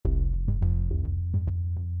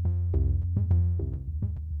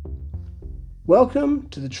Welcome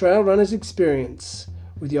to the Trail Runners Experience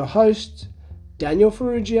with your hosts Daniel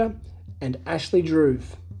Ferrugia and Ashley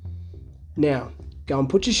Druve. Now, go and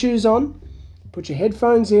put your shoes on, put your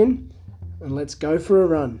headphones in, and let's go for a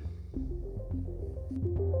run.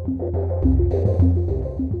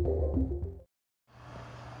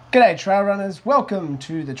 G'day Trail Runners, welcome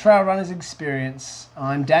to the Trail Runners Experience.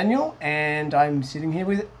 I'm Daniel and I'm sitting here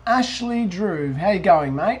with Ashley Druve. How you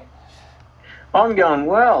going, mate? I'm going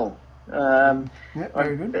well.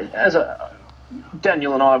 Very good.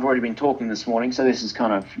 Daniel and I have already been talking this morning, so this is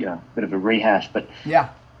kind of a bit of a rehash. But yeah,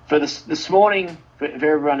 for this morning, for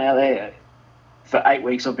everyone out there, for 8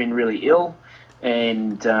 weeks I've been really ill,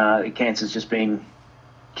 and the cancer's just been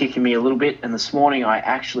kicking me a little bit. And this morning I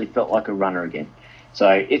actually felt like a runner again. So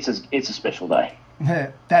it's a special day.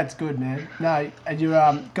 That's good, man. No, and you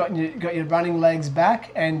got your running legs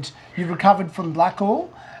back, and you recovered from Blackall.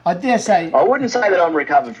 I dare say. I wouldn't say that I'm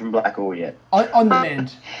recovered from Blackall yet. On the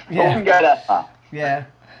mend. Yeah. I wouldn't go that far. Yeah.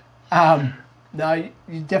 No,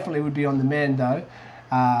 you definitely would be on the mend, though.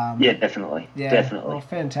 Yeah, definitely. Yeah. Definitely. Well,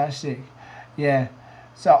 fantastic. Yeah.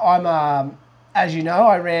 So I'm, as you know,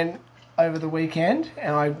 I ran over the weekend,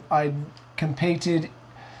 and I competed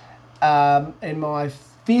in my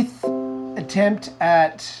fifth attempt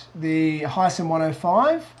at the Hyson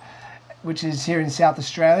 105, which is here in South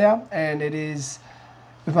Australia, and it is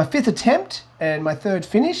with my fifth attempt and my third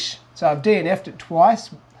finish. So I've DNF'd it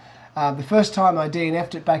twice. The first time I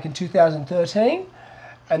DNF'd it back in 2013,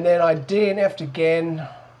 and then I DNF'd again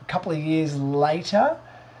a couple of years later,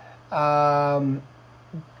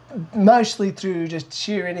 mostly through just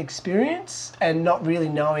sheer inexperience and not really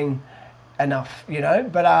knowing enough,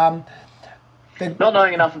 but not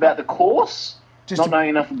knowing enough about the course, not knowing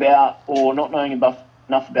enough about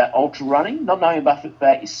ultra running, not knowing enough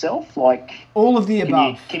about yourself, like all of the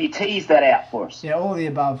above. Can you tease that out for us? Yeah, all of the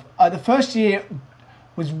above. The first year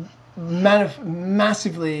was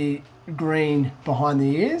massively green behind the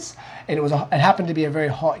ears, and it happened to be a very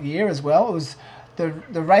hot year as well. It was the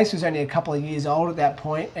race was only a couple of years old at that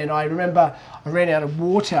point, and I remember I ran out of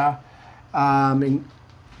water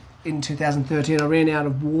in 2013. I ran out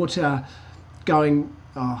of water going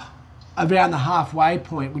around the halfway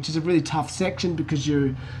point, which is a really tough section because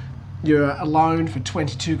you're alone for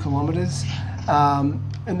 22 kilometers, and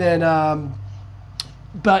then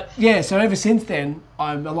but yeah, so ever since then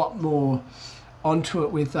I'm a lot more onto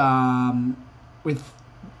it with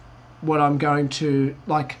what I'm going to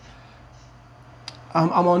like.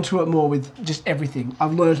 I'm onto it more with just everything.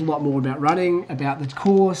 I've learned a lot more about running, about the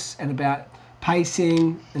course, and about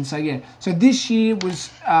pacing, and so yeah. So this year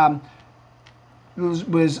was a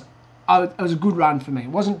good run for me. It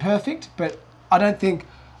wasn't perfect, but I don't think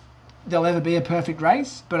there'll ever be a perfect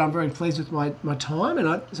race. But I'm very pleased with my time,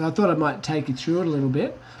 and so I thought I might take you through it a little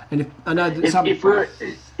bit. And if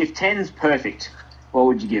 10's perfect, what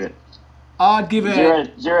would you give it? I'd give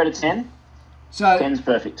it 0 to 10. So 10's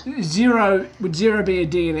perfect. Would zero be a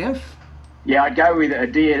DNF? Yeah, I'd go with a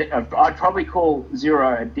DNF. I'd probably call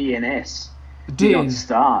 0 a DNS. DNF. Not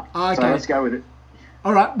start. Okay. So let's go with it.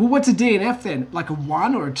 All right. Well, what's a DNF then? Like a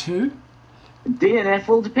 1 or a 2? DNF,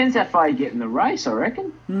 well, it depends how far you get in the race, I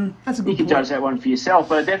reckon. That's a good point. You can judge that one for yourself,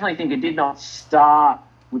 but I definitely think it did not start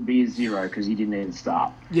would be a 0 because you didn't even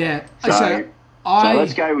start. Yeah. So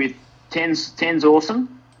let's go with 10's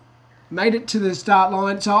awesome. Made it to the start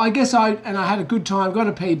line. So I guess I had a good time, got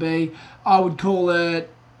a PB. I would call it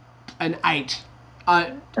an 8.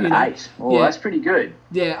 An 8. Oh, yeah. That's pretty good.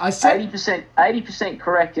 Yeah, I said 80%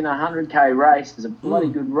 correct in a 100k race is a bloody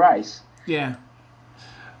good race. Yeah.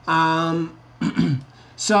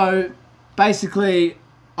 So basically,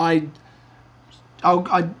 I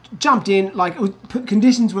jumped in. Like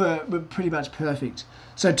conditions were pretty much perfect.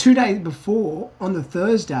 So 2 days before, on the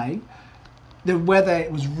Thursday, the weather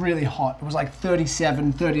was really hot. It was like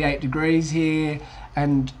 37, 38 degrees here,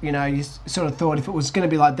 and you sort of thought if it was going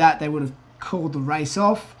to be like that, they would have called the race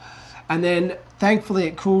off. And then thankfully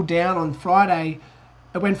it cooled down on Friday.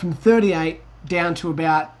 It went from 38 down to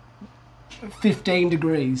about 15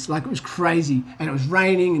 degrees. Like, it was crazy, and it was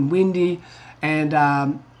raining and windy, and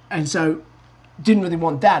so didn't really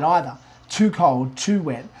want that either. Too cold, too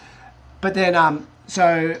wet. But then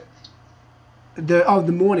so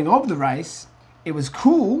the morning of the race, it was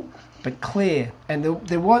cool but clear, and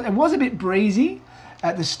it was a bit breezy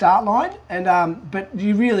at the start line, and but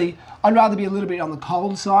I'd rather be a little bit on the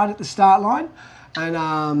cold side at the start line,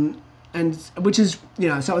 and which is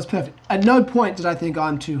so it was perfect. At no point did I think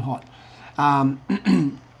I'm too hot, and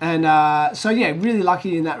so yeah, really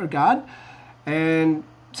lucky in that regard, and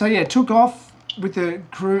so yeah, took off with the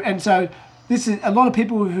crew, and so this is a lot of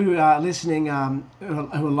people who are listening, who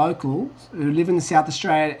are local, who live in the South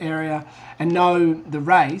Australia area and know the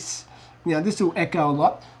race. You know, this will echo a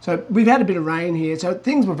lot. So we've had a bit of rain here, so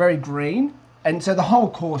things were very green, and so the whole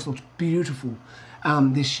course looks beautiful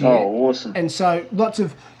this year. Oh, awesome! And so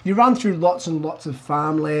you run through lots and lots of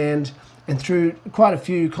farmland and through quite a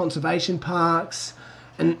few conservation parks,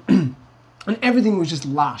 and and everything was just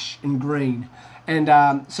lush and green. And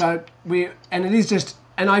and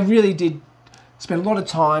I really did spend a lot of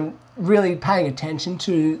time really paying attention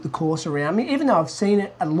to the course around me, even though I've seen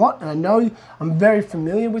it a lot and I know I'm very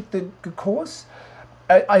familiar with the course.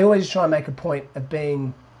 I always try and make a point of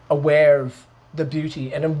being aware of the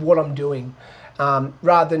beauty and of what I'm doing,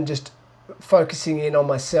 rather than just focusing in on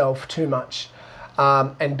myself too much,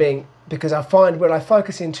 because I find when I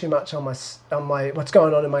focus in too much on my what's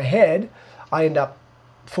going on in my head, I end up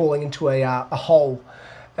falling into a hole,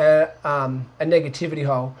 a negativity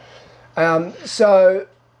hole. So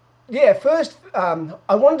yeah, first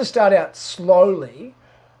I wanted to start out slowly,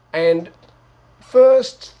 and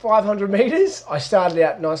first 500 meters I started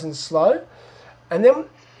out nice and slow, and then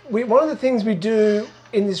one of the things we do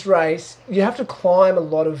in this race, you have to climb a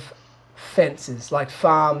lot of fences, like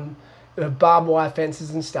barbed wire fences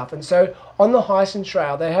and stuff. And so on the Hyson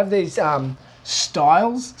Trail, they have these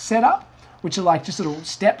stiles set up, which are like just little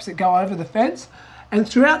steps that go over the fence. And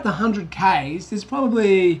throughout the 100 Ks, there's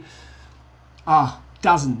probably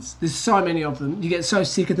dozens. There's so many of them. You get so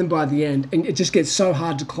sick of them by the end, and it just gets so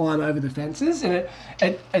hard to climb over the fences, and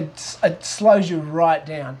it slows you right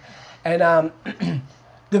down. And are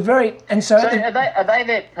they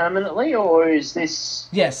there permanently, or is this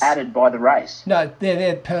added by the race? No, they're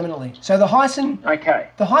there permanently. So the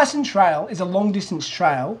Hyson Trail is a long distance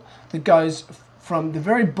trail that goes from the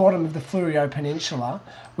very bottom of the Fleurieu Peninsula,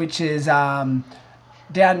 which is down.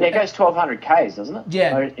 Yeah, it goes 1,200 Ks, doesn't it?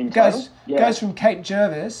 Yeah, it goes from Cape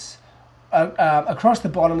Jervis across the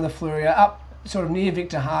bottom of the Fleurieu up sort of near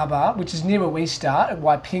Victor Harbour, which is near where we start at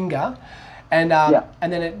Waipinga, and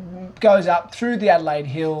then it goes up through the Adelaide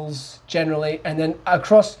Hills generally, and then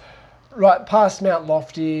across right past Mount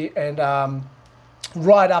Lofty and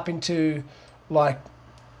right up into like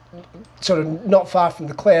sort of not far from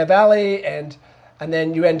the Clare Valley, and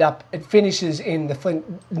then it finishes in the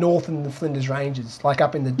north in the Flinders Ranges, like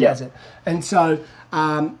up in the desert. And so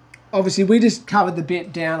obviously we just covered the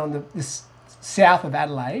bit down on the south of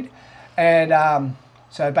Adelaide, and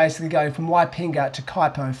so basically going from Waipinga to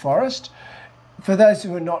Kaipo Forest. For those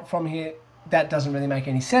who are not from here, that doesn't really make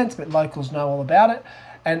any sense, but locals know all about it.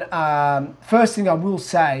 And first thing I will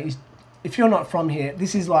say is, if you're not from here,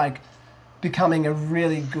 this is like becoming a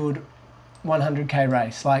really good 100K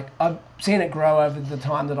race. Like, I've seen it grow over the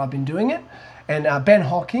time that I've been doing it. And Ben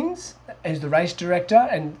Hawkins is the race director,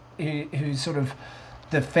 and who's sort of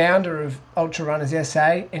the founder of Ultra Runners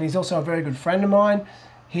SA, and he's also a very good friend of mine.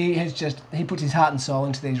 He puts his heart and soul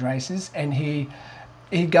into these races, and he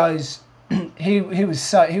goes. He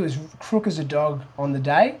was crook as a dog on the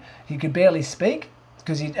day. He could barely speak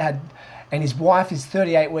because and his wife is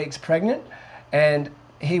 38 weeks pregnant, and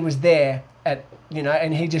he was there and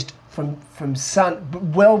he just from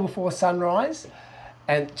well before sunrise,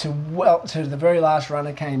 and to the very last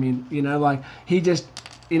runner came in.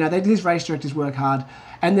 These race directors work hard,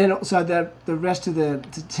 and then also the rest of the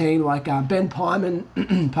team, like Ben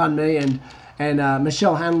Pyman, pardon me, and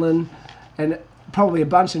Michelle Hanlon, and probably a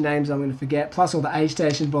bunch of names I'm going to forget, plus all the A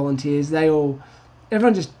Station volunteers.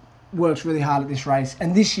 Everyone just works really hard at this race,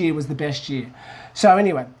 and this year was the best year. So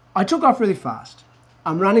anyway, I took off really fast.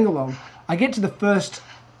 I'm running along. I get to the first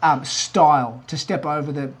stile to step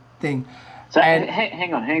over the thing. So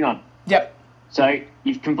hang on. Yep. So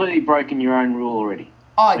you've completely broken your own rule already.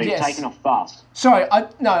 Oh, so yes. You've taken off fast. Sorry,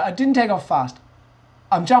 I didn't take off fast.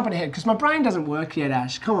 I'm jumping ahead because my brain doesn't work yet,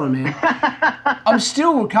 Ash. Come on, man. I'm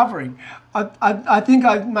still recovering. I think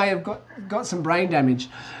I may have got some brain damage.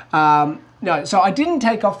 No, so I didn't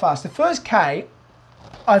take off fast. The first K,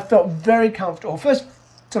 I felt very comfortable. First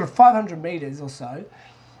sort of 500 meters or so,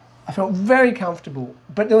 I felt very comfortable.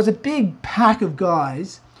 But there was a big pack of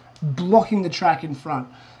guys blocking the track in front.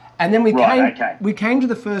 And then we came to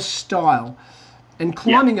the first stile, and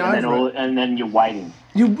climbing over it. And then you're waiting.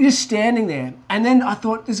 You're standing there. And then I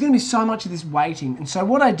thought, there's going to be so much of this waiting. And so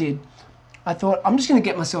what I did, I thought, I'm just going to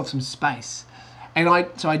get myself some space. And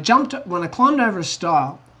I jumped, when I climbed over a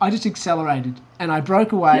stile, I just accelerated and I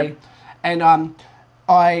broke away. Yep. And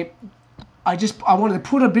I wanted to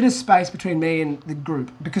put a bit of space between me and the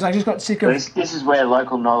group, because I just got sick of... This is where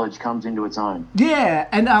local knowledge comes into its own. Yeah.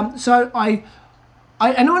 And so and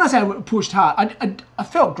when I say I pushed hard, I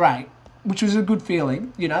felt great. which was a good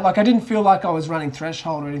feeling, you know, like I didn't feel like I was running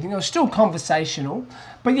threshold or anything. I was still conversational,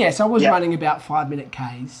 but yes, I was running about 5-minute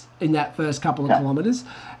Ks in that first couple of kilometres,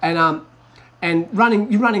 and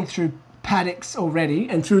you're running through paddocks already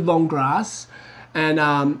and through long grass, and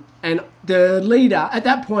the leader at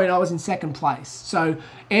that point I was in second place. So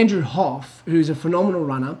Andrew Hoff, who's a phenomenal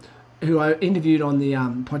runner, who I interviewed on the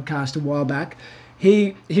podcast a while back,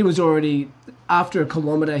 he was already, after a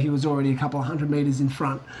kilometre, he was already a couple of 100 metres in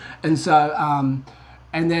front. And so,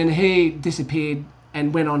 and then he disappeared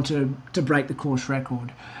and went on to break the course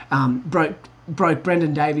record. Broke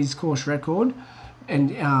Brendan Davies' course record,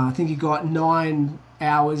 and I think he got 9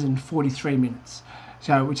 hours and 43 minutes,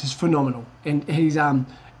 so which is phenomenal. And he's and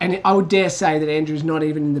I would dare say that Andrew's not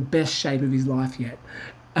even in the best shape of his life yet.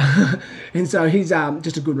 And so he's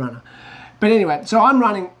just a good runner. But anyway, so I'm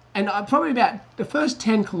running, and probably about the first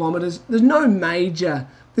 10 kilometres,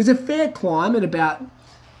 there's a fair climb at about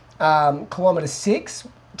kilometre 6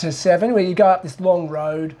 to 7, where you go up this long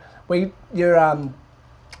road, where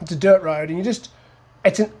it's a dirt road, and it's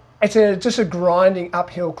just a grinding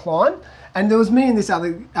uphill climb. And there was me and this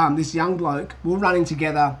other, this young bloke, we were running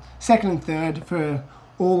together, second and third for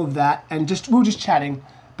all of that, and we were just chatting,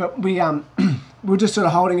 but we were just sort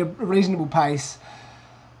of holding a reasonable pace.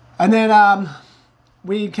 And then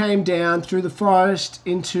we came down through the forest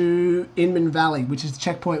into Inman Valley, which is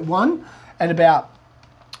checkpoint 1, at about,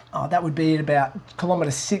 that would be at about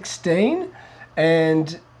kilometre 16.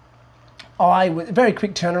 And with a very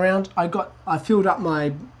quick turnaround, I filled up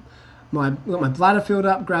my bladder filled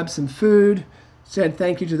up, grabbed some food, said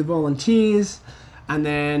thank you to the volunteers, and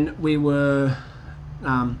then we were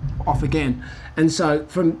off again. And so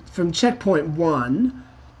from checkpoint 1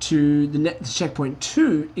 to the checkpoint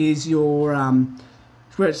 2 is your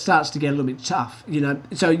where it starts to get a little bit tough, you know.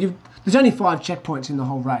 So there's only 5 checkpoints in the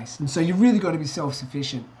whole race, and so you've really got to be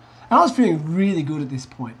self-sufficient. And I was feeling really good at this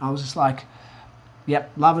point. I was just like,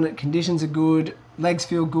 yep, loving it. Conditions are good, legs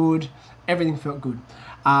feel good, everything felt good.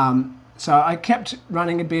 So I kept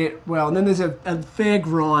running a bit well, and then there's a fair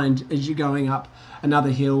grind as you're going up another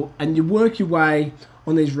hill, and you work your way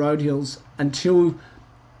on these road hills until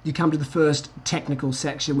you come to the first technical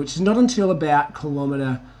section, which is not until about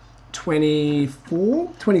kilometre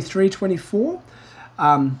 24, 24,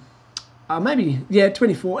 maybe,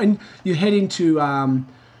 24, and you head into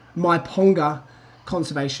Maiponga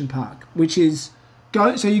Conservation Park, which is,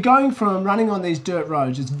 so you're going from running on these dirt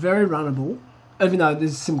roads, it's very runnable, even though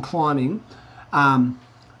there's some climbing,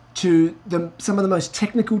 to some of the most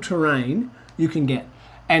technical terrain you can get.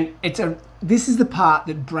 And this is the part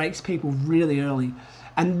that breaks people really early.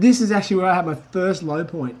 And this is actually where I had my first low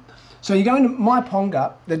point. So you go into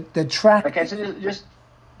Maiponga, the track... Okay, so just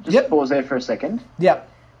pause there for a second. Yep.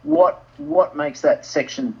 What makes that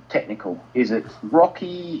section technical? Is it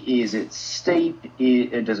rocky? Is it steep?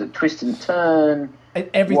 Does it twist and turn?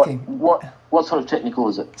 Everything. What sort of technical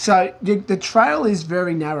is it? So the trail is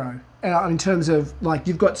very narrow in terms of, like,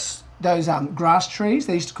 you've got those grass trees.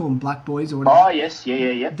 They used to call them black boys or whatever. Oh, yes.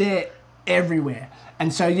 Yeah. They're everywhere.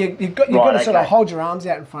 And so you've got to sort of hold your arms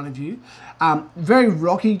out in front of you. Very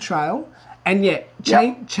rocky trail, and yet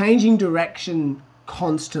changing direction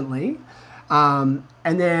constantly, and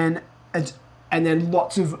then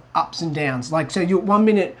lots of ups and downs. Like, so 1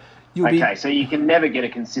 minute you'll be... Okay, so you can never get a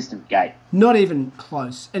consistent gait. Not even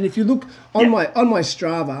close. And if you look on my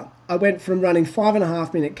Strava, I went from running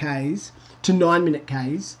 5.5 minute Ks to 9 minute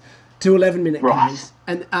Ks to 11 minute Ks,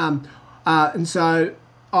 and so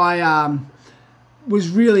I was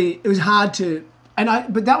really, it was hard to,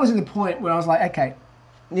 but that was at the point where I was like, okay,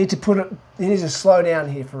 you need to slow down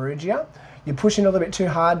here, Farrugia. You're pushing a little bit too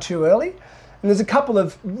hard too early. And there's a couple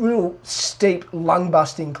of real steep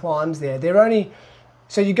lung-busting climbs there.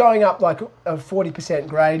 So you're going up like a 40%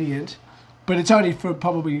 gradient, but it's only for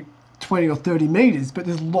probably 20 or 30 meters, but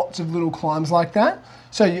there's lots of little climbs like that.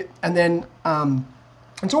 So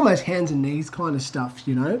it's almost hands and knees kind of stuff,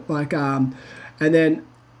 you know, like, and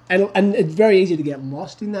it's very easy to get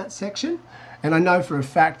lost in that section. And I know for a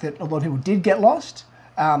fact that a lot of people did get lost,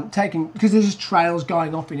 because there's just trails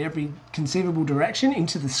going off in every conceivable direction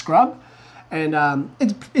into the scrub. And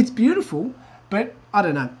it's beautiful, but I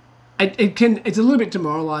don't know. It's a little bit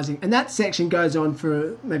demoralising. And that section goes on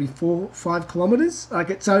for maybe 4 or 5 kilometres.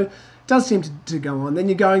 So it does seem to go on. Then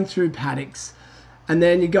you're going through paddocks, and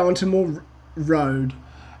then you go onto more road.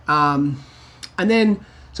 And then,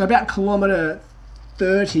 so about kilometre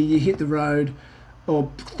 30, you hit the road,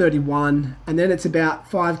 or 31, and then it's about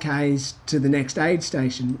 5 Ks to the next aid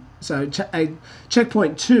station. So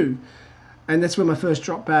checkpoint 2, and that's where my first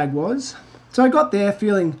drop bag was. So I got there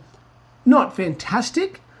feeling not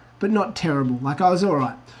fantastic, but not terrible. Like, I was all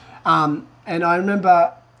right. And I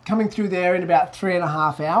remember coming through there in about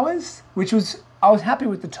 3.5 hours, which was, I was happy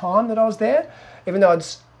with the time that I was there, even though I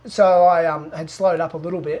had slowed up a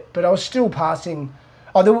little bit, but I was still passing.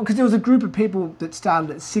 Because there was a group of people that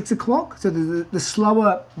started at 6 o'clock. So the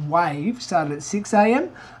slower wave started at 6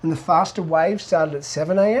 a.m. and the faster wave started at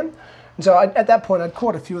 7 a.m. And so at that point, I'd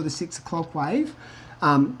caught a few of the 6 o'clock wave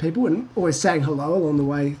people and always saying hello along the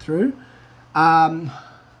way through. I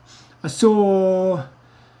saw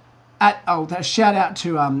shout out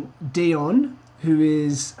to Dion, who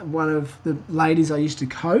is one of the ladies I used to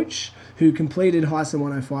coach, who completed Heisen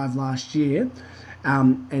 105 last year.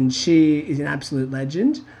 And she is an absolute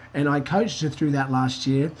legend. And I coached her through that last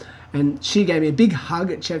year. And she gave me a big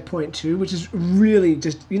hug at Checkpoint 2, which is really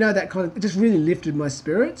just, it just really lifted my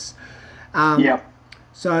spirits.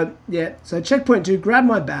 So Checkpoint 2, grabbed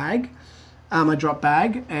my bag, my drop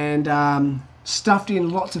bag, and stuffed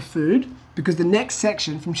in lots of food, because the next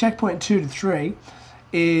section from Checkpoint 2 to 3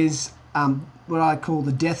 is what I call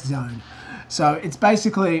the death zone. So it's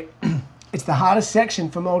basically, it's the hardest section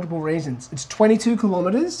for multiple reasons. It's 22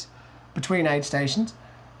 kilometers between aid stations.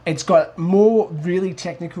 It's got more really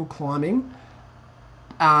technical climbing,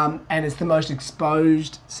 and it's the most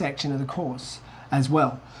exposed section of the course as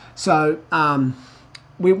well. So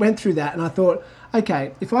we went through that, and I thought,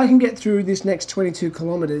 okay, if I can get through this next 22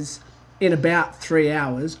 kilometers in about 3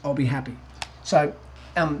 hours, I'll be happy. So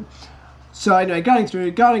anyway,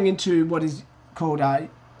 going into what is called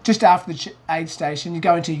just after the aid station, you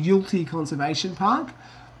go into Yulti Conservation Park,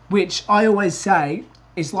 which I always say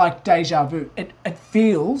is like deja vu.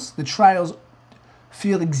 The trails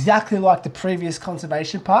feel exactly like the previous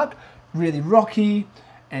conservation park, really rocky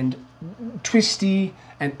and twisty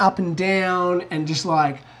and up and down and just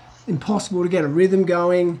like impossible to get a rhythm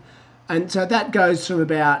going. And so that goes from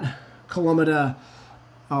about kilometre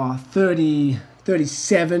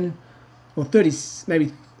 37 or 30,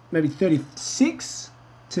 maybe 36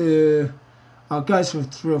 to, it goes for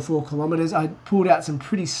 3 or 4 kilometres. I pulled out some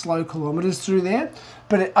pretty slow kilometres through there,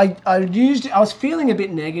 but I was feeling a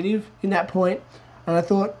bit negative in that point, and I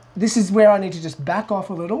thought, this is where I need to just back off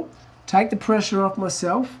a little, take the pressure off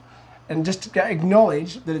myself, and just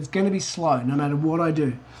acknowledge that it's going to be slow no matter what I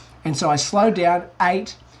do. And so I slowed down,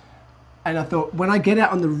 ate, and I thought, when I get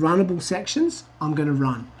out on the runnable sections, I'm going to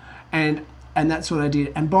run. And that's what I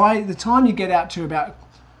did. And by the time you get out to about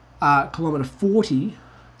kilometre 40,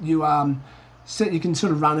 you can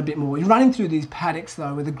sort of run a bit more. You're running through these paddocks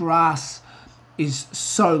though, where the grass is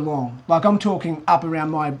so long. Like I'm talking up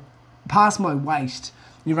around past my waist.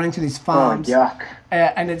 You're running through these farms. Oh, yuck.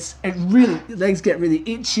 And legs get really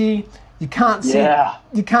itchy. You can't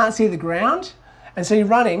see the ground. And so you're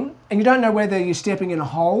running and you don't know whether you're stepping in a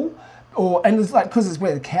hole and it's like, because it's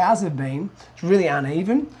where the cows have been, it's really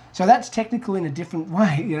uneven. So that's technical in a different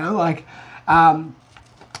way, but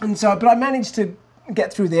I managed to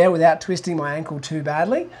get through there without twisting my ankle too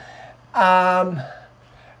badly. And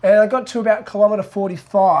I got to about kilometre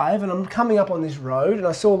 45 and I'm coming up on this road and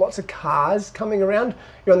I saw lots of cars coming around.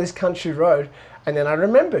 You're on this country road. And then I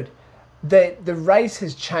remembered that the race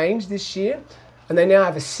has changed this year and they now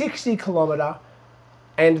have a 60 kilometre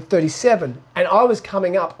and 37. And I was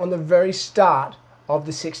coming up on the very start of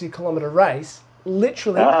the 60 kilometre race,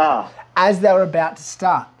 literally as they were about to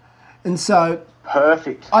start. And so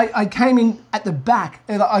perfect. I came in at the back.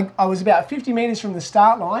 And I was about 50 metres from the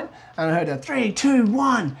start line and I heard a 3, 2,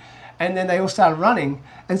 1. And then they all started running.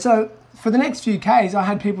 And so for the next few Ks, I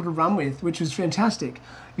had people to run with, which was fantastic,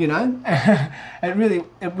 It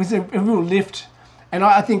was a real lift. And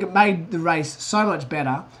I think it made the race so much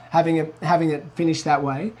better, having it finished that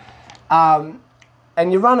way. And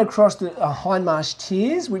you run across the Hindmarsh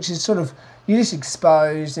Tiers, which is sort of, you're just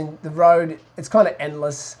exposed and the road, it's kind of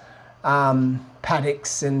endless.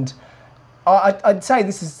 Paddocks, and I'd say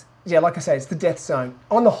this is, like I say, it's the death zone.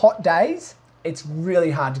 On the hot days, it's really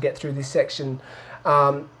hard to get through this section.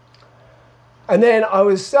 And then I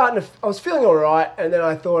was feeling all right, and then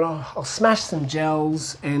I thought, I'll smash some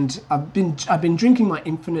gels, and I've been drinking my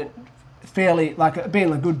Infinite fairly, like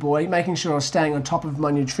being a good boy, making sure I was staying on top of my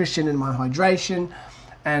nutrition and my hydration,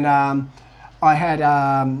 and I had,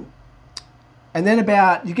 and then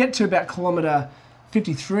you get to about kilometre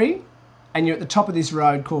 53, and you're at the top of this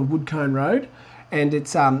road called Woodcombe Road, and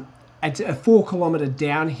it's a 4 kilometre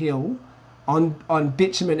downhill on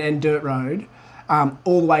bitumen and dirt road,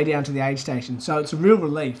 all the way down to the aid station. So it's a real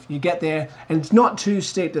relief. You get there, and it's not too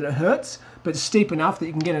steep that it hurts, but steep enough that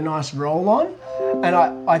you can get a nice roll on. And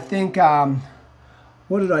I think,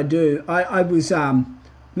 what did I do? I was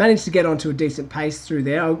managed to get onto a decent pace through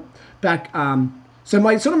there. So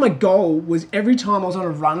my goal was every time I was on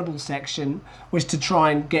a runnable section was to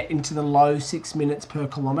try and get into the low 6 minutes per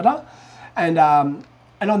kilometre, and on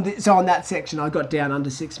that section I got down under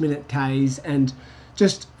 6 minute Ks and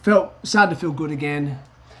just started to feel good again.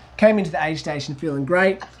 Came into the aid station feeling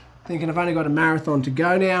great, thinking I've only got a marathon to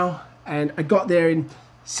go now, and I got there in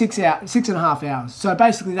 6.5 hours. So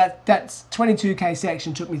basically that's 22K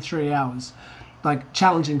section took me 3 hours. Like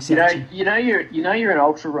challenging section. You're an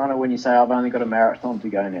ultra runner when you say I've only got a marathon to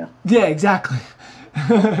go now. Yeah, exactly.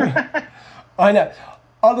 I know.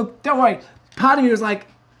 Oh look, don't worry. Part of me was like,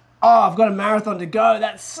 oh, I've got a marathon to go.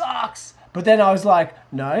 That sucks. But then I was like,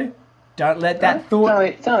 no, don't let that thought.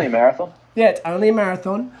 It's only a marathon. Yeah, it's only a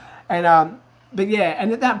marathon, and but yeah,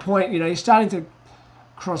 and at that point, you're starting to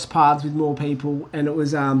cross paths with more people, and it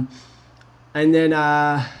was and then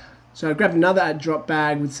so I grabbed another drop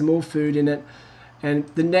bag with some more food in it. And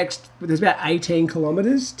there's about 18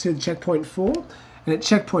 kilometres to checkpoint 4. And at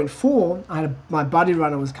checkpoint 4, my buddy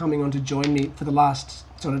runner was coming on to join me for the last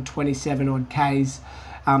sort of 27 odd Ks.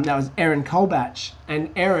 That was Aaron Colbatch.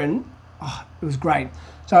 And Aaron, it was great.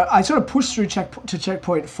 So I sort of pushed through to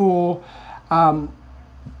checkpoint 4. And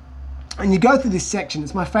you go through this section.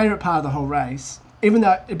 It's my favourite part of the whole race. Even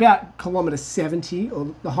though about kilometre 70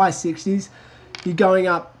 or the high 60s, you're going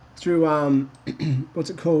up through,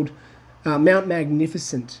 what's it called? Mount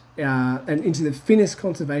Magnificent and into the Finnis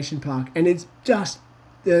Conservation Park, and it's just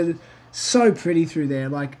so pretty through there.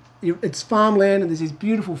 Like it's farmland, and there's these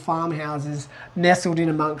beautiful farmhouses nestled in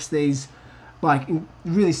amongst these like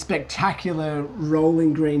really spectacular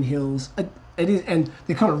rolling green hills. It is, and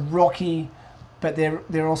they're kind of rocky, but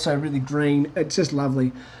they're also really green. It's just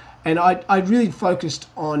lovely, and I really focused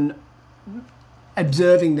on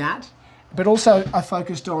observing that, but also I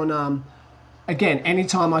focused on again,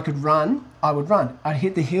 anytime I could run, I would run. I'd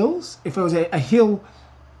hit the hills. If it was a hill,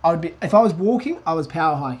 if I was walking, I was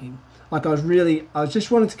power hiking. Like I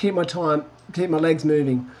just wanted to keep my legs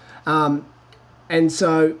moving. And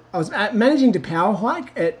so I was managing to power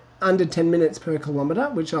hike at under 10 minutes per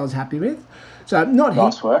kilometre, which I was happy with. So not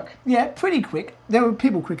nice work. Yeah, pretty quick. There were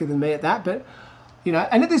people quicker than me at that, but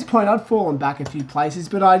and at this point I'd fallen back a few places,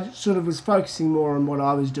 but I sort of was focusing more on what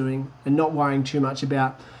I was doing and not worrying too much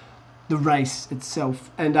about the race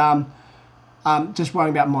itself, and just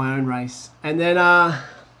worrying about my own race. And then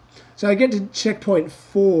so I get to checkpoint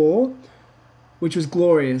 4, which was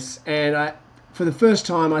glorious, and for the first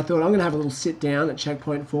time I thought I'm going to have a little sit down at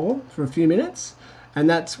checkpoint 4 for a few minutes, and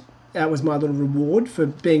that was my little reward for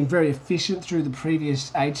being very efficient through the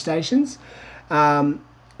previous aid stations.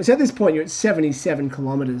 So at this point you're at 77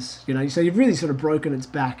 kilometres, so you've really sort of broken its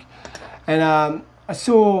back. And I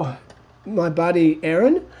saw my buddy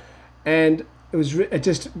Aaron, and it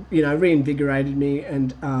just reinvigorated me.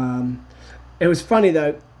 And it was funny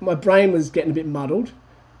though, my brain was getting a bit muddled,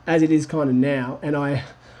 as it is kind of now, and I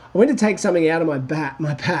went to take something out of my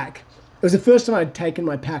pack. It was the first time I'd taken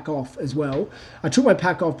my pack off as well. I took my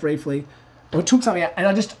pack off briefly, I took something out, and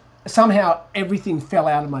I just somehow everything fell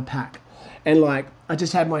out of my pack, and like I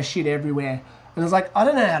just had my shit everywhere. And I was like, I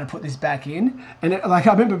don't know how to put this back in. And I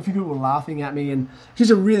remember people were laughing at me, and just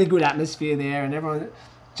a really good atmosphere there, and everyone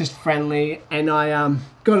just friendly. And I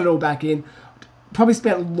got it all back in. Probably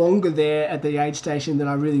spent longer there at the aid station than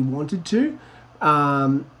I really wanted to,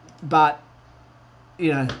 but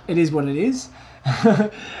it is what it is.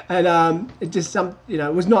 And it just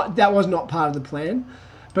it was not part of the plan.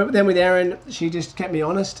 But then with Erin, she just kept me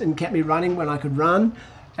honest and kept me running when I could run,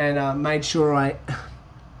 and made sure I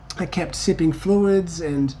kept sipping fluids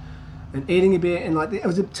and eating a bit, and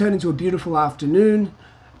it turned into a beautiful afternoon.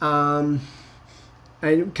 And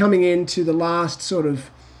coming into the last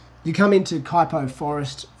you come into Kaipo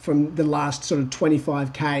Forest from the last sort of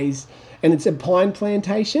 25 Ks, and it's a pine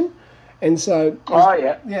plantation, and so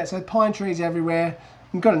so pine trees everywhere.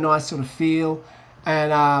 You've got a nice sort of feel,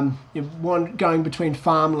 and you're going between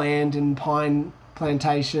farmland and pine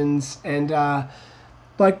plantations, and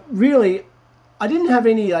really, I didn't have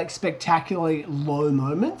any spectacularly low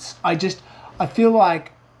moments. I feel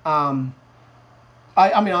like I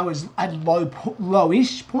had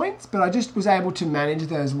lowish points, but I just was able to manage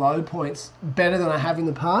those low points better than I have in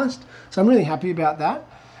the past. So I'm really happy about that.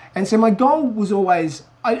 And so my goal was always,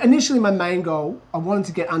 initially my main goal, I wanted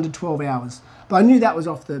to get under 12 hours, but I knew that was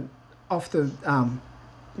off the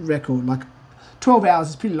record. 12 hours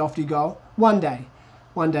is a pretty lofty goal. One day.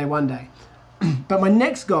 But my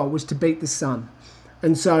next goal was to beat the sun.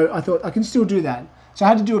 And so I thought I can still do that. So I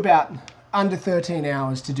had to do about under 13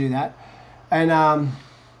 hours to do that. And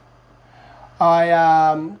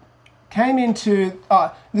I came into,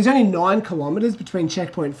 there's only 9 kilometres between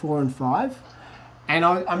checkpoint 4 and 5. And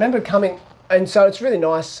I remember coming and so it's really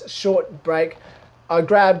nice, short break. I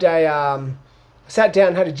grabbed sat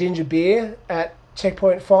down, had a ginger beer at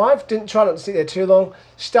Checkpoint 5. Didn't try not to sit there too long.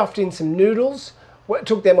 Stuffed in some noodles,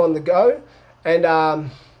 took them on the go, and I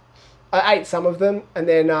ate some of them, and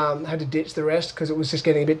then had to ditch the rest because it was just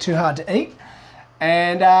getting a bit too hard to eat.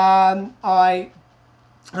 And I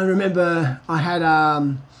remember I had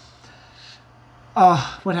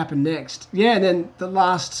what happened next? Yeah, and then the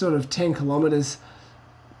last sort of 10 kilometers,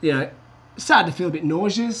 started to feel a bit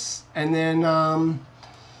nauseous, and then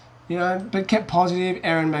but kept positive.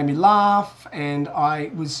 Erin made me laugh, and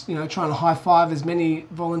I was trying to high five as many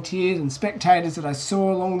volunteers and spectators that I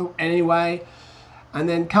saw along the anyway. And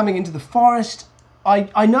then coming into the forest,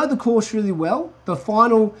 I know the course really well, the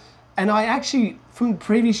final, and I actually, from the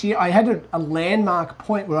previous year, I had a landmark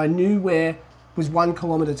point where I knew where was 1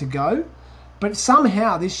 kilometre to go. But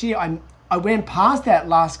somehow this year I went past that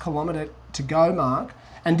last kilometre to go mark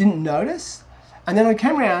and didn't notice. And then I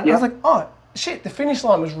came around, and I was like, oh shit, the finish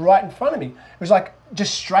line was right in front of me. It was like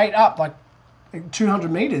just straight up, like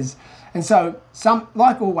 200 metres. And so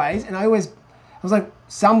like always, and I was like,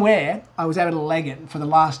 somewhere I was able to leg it for the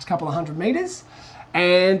last couple of 100 metres.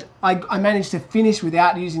 And I managed to finish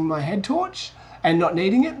without using my head torch and not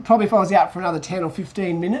needing it. Probably if I was out for another 10 or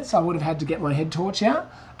 15 minutes, I would have had to get my head torch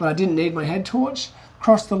out, but I didn't need my head torch.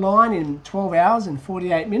 Crossed the line in 12 hours and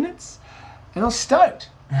 48 minutes, and I was stoked.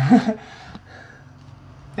 Yeah.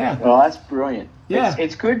 Well, that's brilliant. Yeah.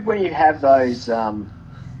 It's good when you have those,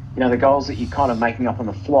 the goals that you're kind of making up on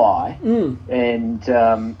the fly, and,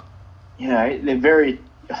 they're very,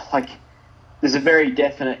 there's a very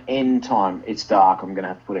definite end time. It's dark, I'm going to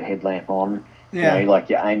have to put a headlamp on. Yeah.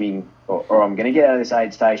 You're aiming, or I'm going to get out of this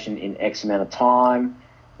aid station in X amount of time,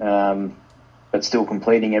 but still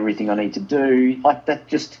completing everything I need to do. Like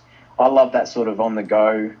that, I love that sort of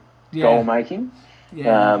on-the-go goal making.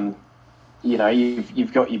 Yeah.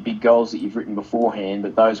 You've got your big goals that you've written beforehand,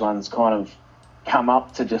 but those ones kind of come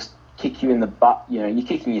up to just kick you in the butt. You're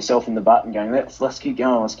kicking yourself in the butt and going, let's keep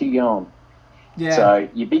going. Yeah. So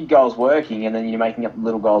your big goal's working, and then you're making up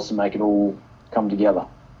little goals to make it all come together.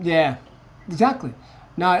 Yeah, exactly.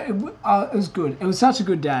 No, it was good. It was such a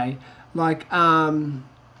good day.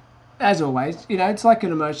 As always, it's like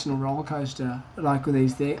an emotional roller coaster. Like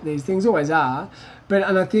with these things always are.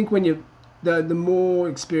 And I think when the more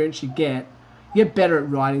experience you get better at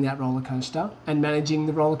riding that roller coaster and managing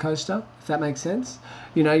the roller coaster. If that makes sense,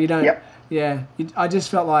 you don't. Yep. Yeah. I just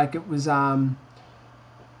felt like it was. I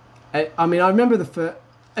remember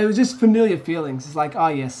it was just familiar feelings. It's like, oh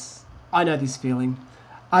yes, I know this feeling.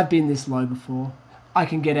 I've been this low before. I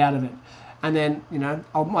can get out of it. And then,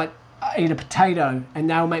 I might eat a potato and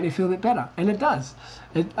that'll make me feel a bit better. And it does.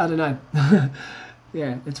 I don't know.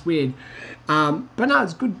 Yeah, it's weird. But no,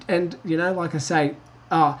 it's good. And, like I say,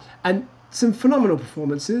 and some phenomenal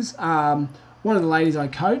performances. One of the ladies I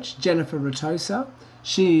coach, Jennifer Ratosa,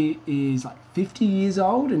 she is 50 years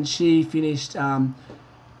old, and she finished, I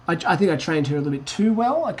think I trained her a little bit too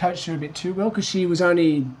well. I coached her a bit too well because she was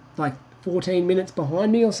only 14 minutes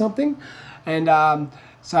behind me or something. And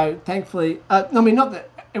so thankfully, not that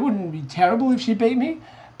it wouldn't be terrible if she beat me,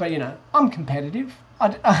 but I'm competitive.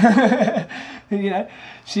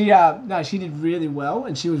 She did really well,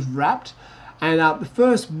 and she was wrapped. And I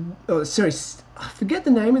forget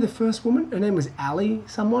the name of the first woman. Her name was Ali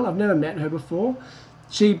someone. I've never met her before.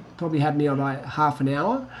 She probably had me on half an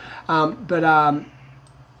hour. But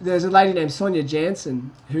there's a lady named Sonia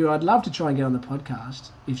Jansen who I'd love to try and get on the podcast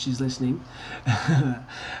if she's listening.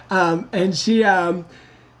 And she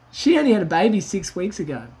only had a baby 6 weeks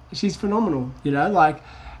ago. She's phenomenal,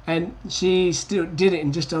 and she still did it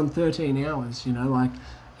in just on 13 hours,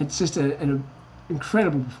 it's just an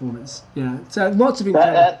incredible performance, So lots of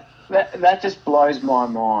incredible... That just blows my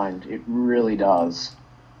mind. It really does.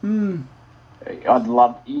 I'd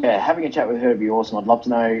love, having a chat with her would be awesome. I'd love to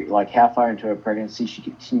know, how far into her pregnancy she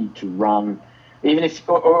continued to run, even if,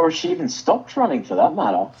 or if she even stopped running for that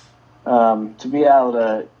matter, to be able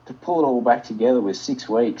to pull it all back together with 6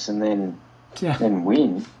 weeks and then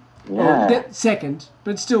win. Yeah. Well, second,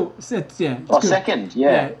 but still, it's good. Second,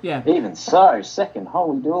 yeah. Even so, second,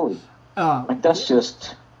 holy dooly. That's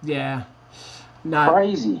just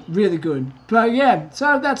crazy. Really good. But yeah,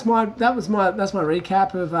 so that's my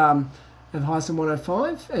recap of Hyson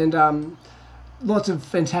 105, and lots of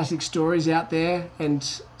fantastic stories out there,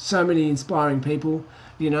 and so many inspiring people,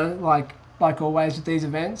 like always with these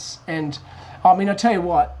events. And I tell you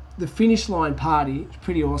what, the finish line party is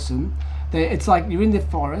pretty awesome. It's like you're in the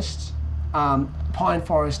forest, pine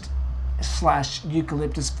forest /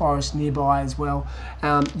 eucalyptus forest nearby as well.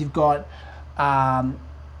 You've got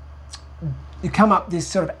you come up this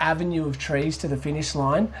sort of avenue of trees to the finish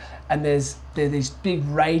line, and there's these big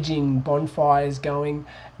raging bonfires going.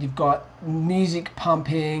 You've got music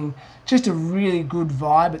pumping, just a really good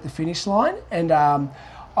vibe at the finish line. And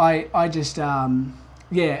I just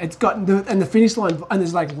it's got the finish line, and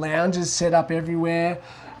there's like lounges set up everywhere.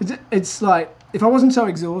 It's like, if I wasn't so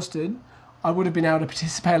exhausted, I would have been able to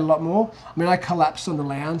participate a lot more. I mean, I collapsed on the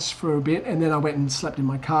lounge for a bit, and then I went and slept in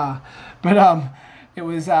my car. But it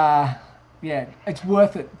was it's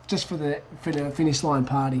worth it just for the finish line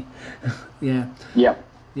party. Yeah. Yep.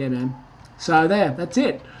 Yeah, man. So that's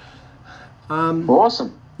it.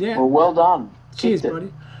 Awesome. Yeah. Well done. Cheers, Kicked it.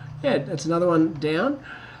 buddy. Yeah, that's another one down.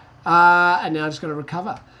 And now I just got to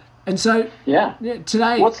recover. And so Yeah.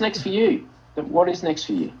 today. What's next for you? What is next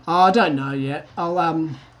for you? I don't know yet.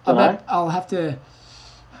 I'll have to.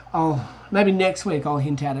 Maybe next week I'll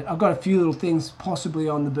hint at it. I've got a few little things possibly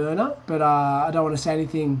on the burner, but I don't want to say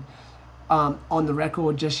anything on the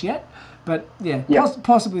record just yet. But yeah,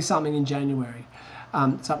 possibly something in January.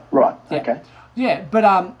 Right. Yeah. Okay. Yeah,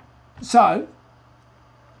 but so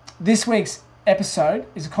this week's episode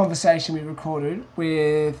is a conversation we recorded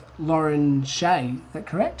with Lauren Shea. Is that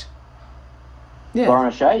correct? Yeah. Lauren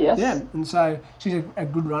O'Shea, yes. Yeah, and so she's a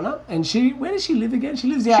good runner. And where does she live again? She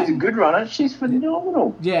lives out. She's a good runner. She's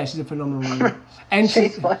phenomenal. Yeah, she's a phenomenal runner. And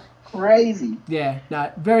She's like crazy. yeah,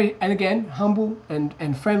 no, very, and again, humble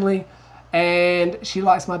and friendly, and she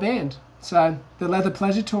likes my band. So the Leather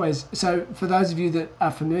Pleasure Toys. So for those of you that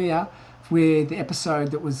are familiar with the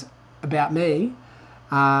episode that was about me,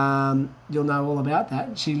 you'll know all about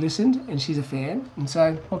that. She listened and she's a fan. And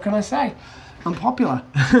so what can I say? I'm popular.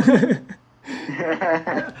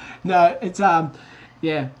 No, it's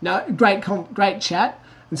great chat.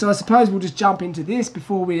 And so I suppose we'll just jump into this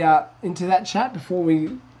before we into that chat before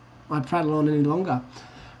I prattle on any longer.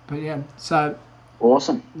 But yeah, so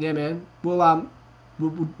Awesome. yeah, man, we'll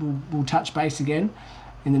touch base again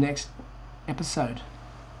in the next episode.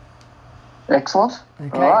 Excellent.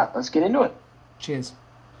 Okay. All right, let's get into it. Cheers.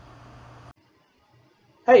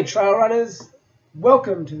 Hey, trail runners.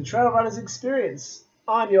 Welcome to the Trail Runners Experience.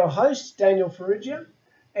 I'm your host, Daniel Ferrugia,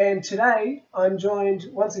 and today I'm joined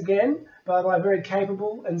once again by my very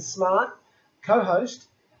capable and smart co-host,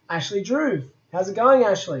 Ashley Drew. How's it going,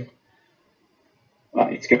 Ashley?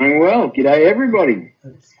 It's going well. G'day, everybody.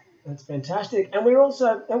 That's fantastic. And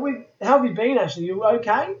how have you been, Ashley? You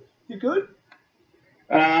okay? You good?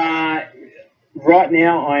 Right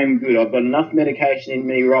now, I'm good. I've got enough medication in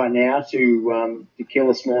me right now to kill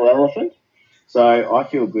a small elephant, so I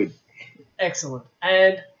feel good. Excellent.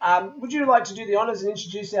 And would you like to do the honours and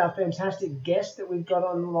introduce our fantastic guest that we've got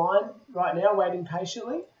on the line right now, waiting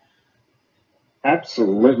patiently?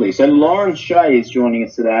 Absolutely. So Lauren Shea is joining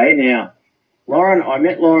us today. Now, I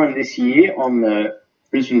met Lauren this year on the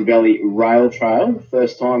Brisbane Valley Rail Trail, the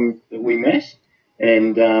first time that we met.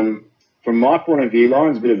 And from my point of view,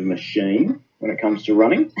 Lauren's a bit of a machine when it comes to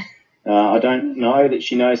running. I don't know that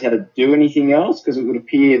she knows how to do anything else because it would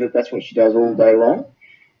appear that that's what she does all day long.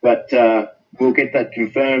 But we'll get that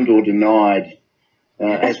confirmed or denied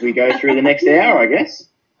as we go through the next hour, I guess.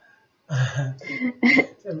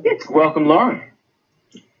 Welcome, Lauren.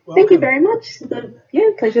 Thank you very much.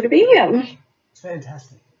 Pleasure to be here. It's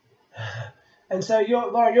fantastic. And so,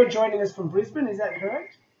 Lauren, you're joining us from Brisbane, is that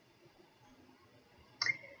correct?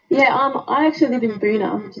 Yeah, I actually live in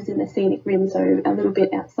Boonah, which is in the scenic rim, so a little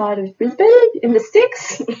bit outside of Brisbane, in the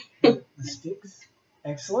sticks. The sticks.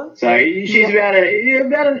 Excellent. So she's it'd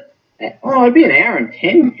be an hour and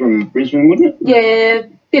 10 from Brisbane, wouldn't it? Yeah,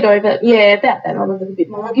 bit over. Yeah, about that, or a little bit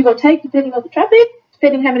more, give or take, depending on the traffic,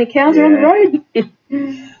 depending how many cows are on the road.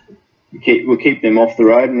 We'll keep them off the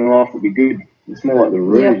road and the life will be good. It's more like the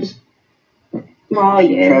roofs. Yep. Oh,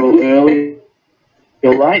 yeah. Travel early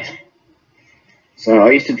or late. So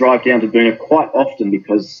I used to drive down to Boonah quite often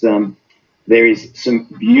because there is some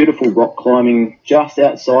beautiful rock climbing just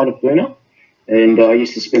outside of Boonah. And I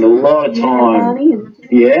used to spend a lot of time...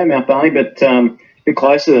 Mount Barney, but a bit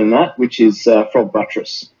closer than that, which is Frog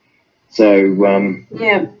Buttress. So...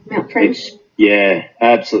 Mount French. Yeah,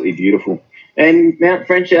 absolutely beautiful. And Mount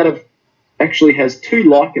French actually has 2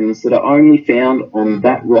 lichens that are only found on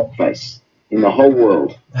that rock face in the whole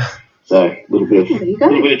world. So a little bit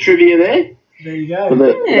of trivia there. There you go. For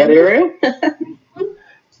that area.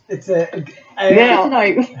 It's now.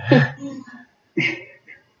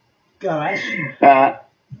 Go, Ash.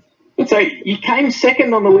 So you came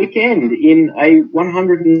second on the weekend in a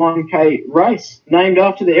 109k race named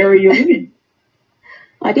after the area you live in.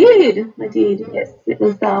 I did, yes. It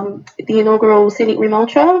was the inaugural Scenic Rim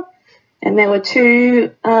Ultra, and there were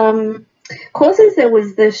 2 courses. There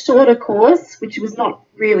was the shorter course, which was not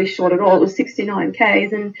really short at all. It was 69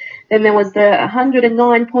 Ks, and then there was the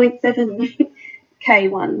 109.7 K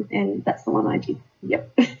one, and that's the one I did.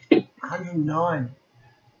 Yep. 109.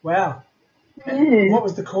 Wow. Yeah. What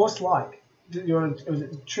was the course like? Was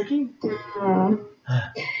it tricky?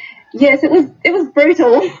 Yes, it was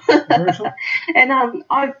brutal. Brutal. And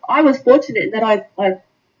I was fortunate that I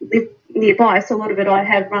live nearby, so a lot of it I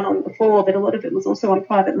had run on before, but a lot of it was also on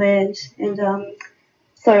private land, and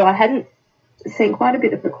so I hadn't seen quite a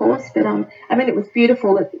bit of the course. But I mean, it was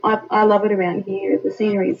beautiful. I love it around here. The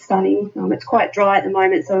scenery is stunning. It's quite dry at the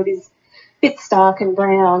moment, so it is a bit stark and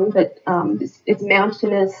brown, but it's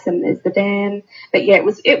mountainous, and there's the dam. But yeah,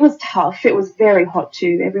 it was tough. It was very hot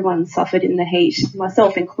too. Everyone suffered in the heat,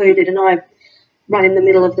 myself included, and I run in the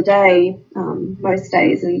middle of the day most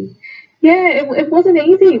days, and yeah, it wasn't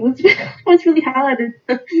easy. It was really hard.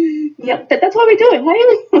 Yep, but that's why we do it,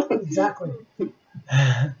 hey? Exactly.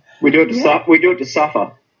 We do it to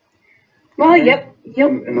suffer. Well, yep.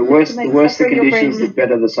 And the worse the conditions, the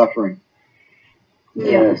better the suffering.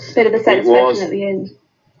 Yeah, Yes. better the satisfaction at the end.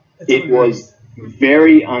 It was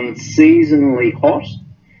very unseasonably hot.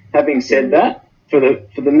 Having said that, for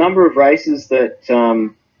the number of races that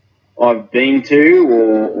I've been to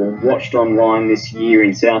or watched online this year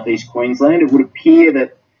in southeast Queensland, it would appear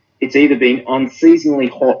that it's either been unseasonably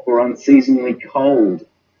hot or unseasonably cold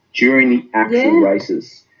during the actual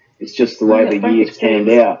races. It's just the way the year's panned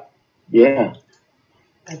out. Yeah.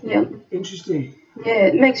 Interesting. Yeah,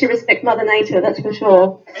 it makes you respect Mother Nature, that's for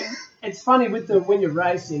sure. It's funny when you're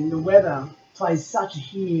racing, the weather plays such a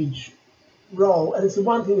huge role, and it's the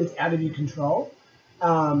one thing that's out of your control.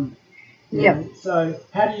 So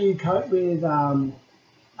how do you cope with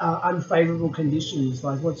unfavourable conditions?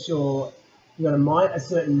 Like, you got a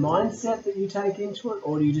certain mindset that you take into it,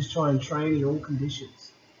 or do you just try and train in all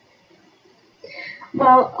conditions?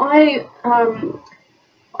 Well, I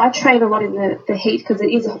train a lot in the heat because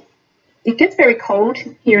it gets very cold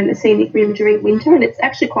here in the scenic rim during winter, and it's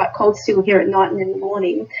actually quite cold still here at night and in the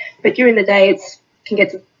morning. But during the day, it can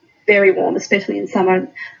get very warm, especially in summer.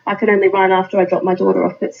 I can only run after I drop my daughter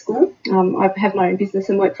off at school. I have my own business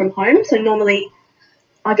and work from home, so normally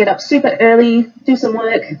I get up super early, do some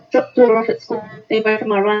work, drop daughter off at school, then go for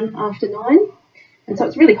my run after 9. And so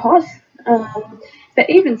it's really hot. But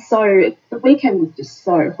even so, the weekend was just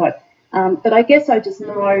so hot. But I guess I just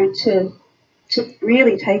know to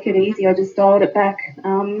really take it easy. I just dialed it back.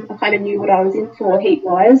 I kind of knew what I was in for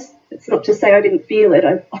heat-wise. It's not to say I didn't feel it.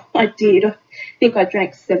 I did. I think I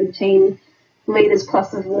drank 17 litres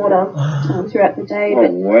plus of water throughout the day. Oh,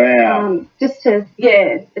 wow. That's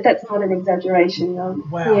not an exaggeration.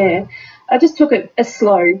 Wow. Yeah. I just took it as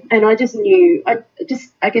slow, and I just knew, I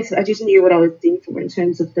guess I just knew what I was in for in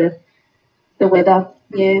terms of the weather.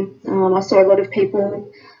 Yeah. I saw a lot of people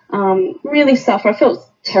really suffer. I felt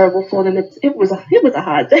terrible for them. It was a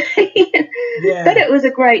hard day. Yeah. But it was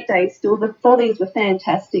a great day still. The volleys were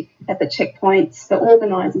fantastic at the checkpoints. The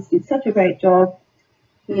organisers did such a great job.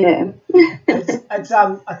 Yeah. It's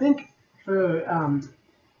I think for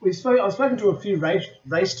I've spoken to a few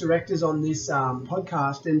race directors on this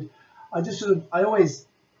podcast, and I just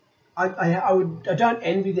I don't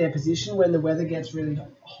envy their position when the weather gets really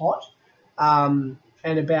hot. And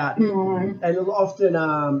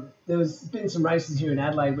often there's been some races here in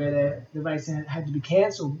Adelaide where the race had to be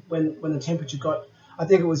cancelled when the temperature got, I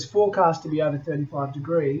think it was forecast to be over 35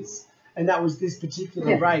 degrees, and that was this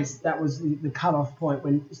particular race. That was the cut-off point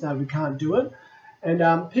when we can't do it.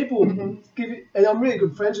 And people give it, and I'm really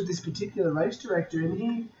good friends with this particular race director,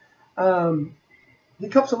 and he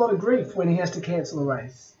cops a lot of grief when he has to cancel a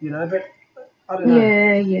race, but I don't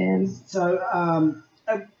know. Yeah. So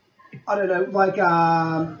I don't know, like,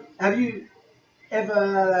 have you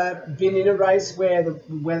ever been in a race where the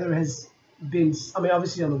weather has been, I mean,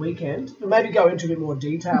 obviously on the weekend, but maybe go into a bit more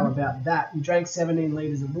detail about that. You drank 17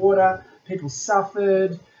 litres of water, people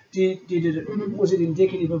suffered. Was it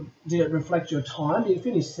indicative of, did it reflect your time? You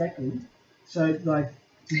finished second. So, like,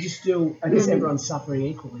 did you still, I guess everyone's suffering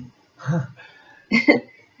equally. Look,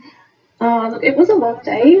 it was a long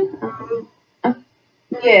day.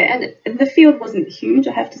 And the field wasn't huge,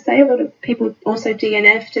 I have to say. A lot of people also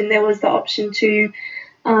DNF'd, and there was the option to,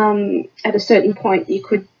 at a certain point, you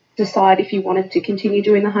could decide if you wanted to continue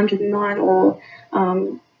doing the 109 or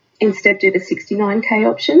instead do the 69K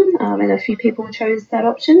option, and a few people chose that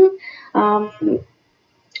option. I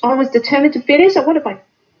was determined to finish. I wanted my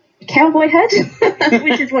cowboy hat,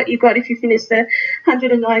 which is what you got if you finish the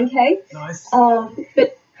 109K. Nice.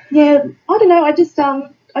 But yeah, I don't know.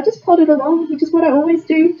 I just plodded along, which is what I always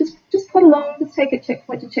do. Just plod along, just take it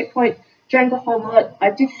checkpoint to checkpoint, drank a whole lot. I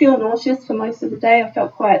did feel nauseous for most of the day. I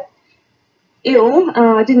felt quite ill.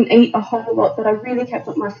 I didn't eat a whole lot, but I really kept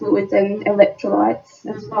up my fluids and electrolytes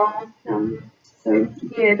as well. So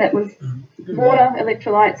yeah, that was Good water, work.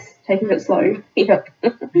 electrolytes, taking it slow. Yep.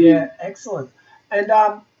 Yeah, excellent. And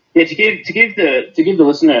Yeah, to give the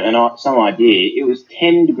listener some idea, it was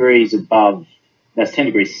 10 degrees above. That's 10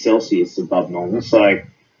 degrees Celsius above normal. So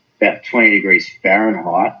about 20 degrees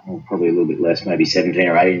Fahrenheit, or probably a little bit less, maybe 17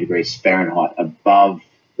 or 18 degrees Fahrenheit above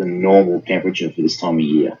the normal temperature for this time of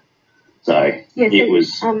year. So Yeah, so, it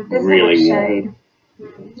was there's really not much warm. shade.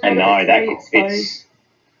 And It's no, very exposed.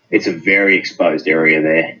 it's a very exposed area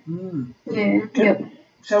there. Yeah. Yep.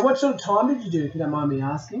 so what sort of time did you do, if you don't mind me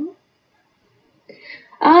asking?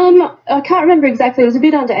 I can't remember exactly. It was a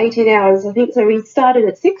bit under 18 hours, I think. So we started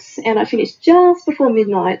at 6 and I finished just before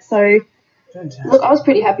midnight. So Fantastic. look, I was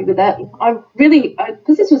pretty happy with that.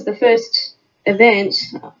 Because this was the first event,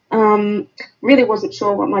 really wasn't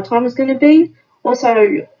sure what my time was going to be.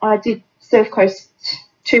 Also, I did Surf Coast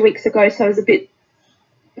 2 weeks ago, so I was a bit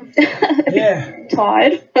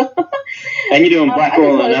tired. And you're doing Black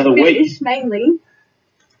Oil another week. British, mainly.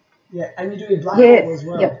 Yeah, and you're doing Black Yes, Hole as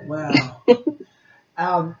well. yep. Wow.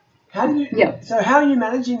 How do you? Yep. So how are you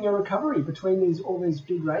managing your recovery between all these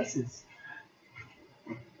big races?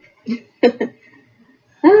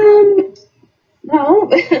 Well,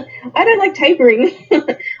 I don't like tapering.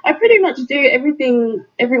 I pretty much do everything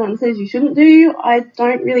everyone says you shouldn't do. I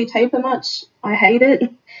don't really taper much. I hate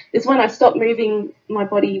it. It's when I stop moving, my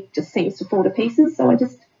body just seems to fall to pieces. So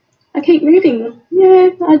I keep moving. Yeah,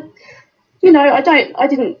 I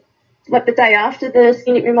didn't, like the day after the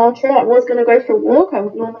Scenic Rim Ultra, I was going to go for a walk. I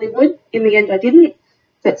normally would. In the end, I didn't.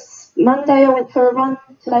 But Monday I went for a run.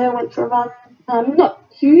 Today I went for a run. Not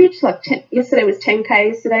huge. Like yesterday was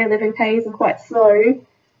 10Ks. Today 11Ks. I'm quite slow.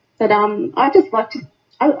 But I just like to.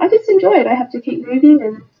 I just enjoy it. I have to keep moving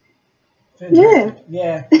and. Fantastic.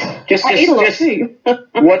 Yeah. I eat a lot too.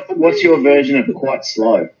 What's your version of quite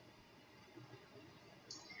slow?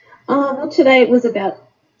 Well, today it was about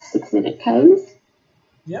 6-minute Ks.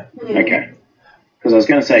 Yep. Yeah. Okay. Because I was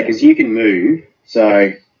going to say, because you can move,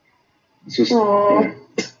 so it's just. Yeah,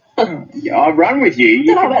 I'll run with you.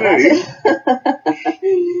 You Don't know can about move.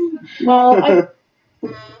 that. Well,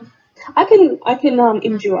 I can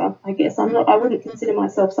endure. I guess I wouldn't consider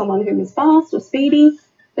myself someone who is fast or speedy,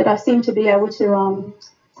 but I seem to be able to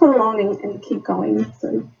put along and keep going.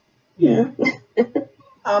 So Yeah.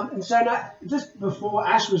 And so now, just before,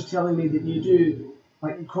 Ash was telling me that you do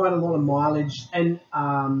like quite a lot of mileage, and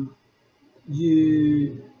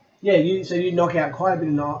you knock out quite a bit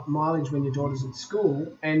of mileage when your daughter's at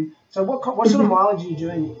school. And so what sort of mileage are you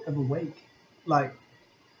doing every week, like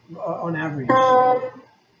on average?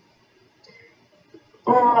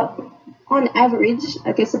 On average,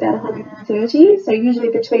 I guess about 130. So usually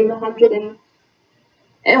between 100 and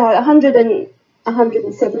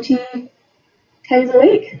 170 Ks a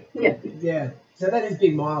week. Yeah. Yeah. So that is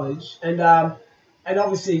big mileage, and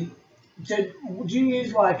obviously, so do you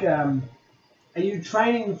use like are you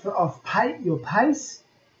training off your pace,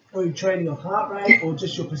 or are you training off heart rate, or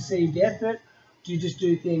just your perceived effort? Do you just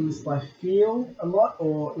do things by feel a lot,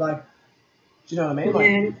 or like, do you know what I mean? Like,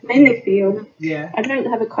 Yeah, mainly feel. yeah. I don't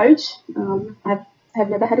have a coach. I have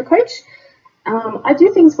never had a coach. I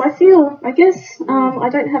do things by feel, I guess. I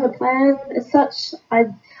don't have a plan as such. I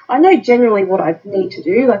know generally what I need to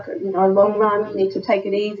do, like, a long run, you need to take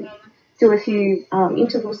it easy, do a few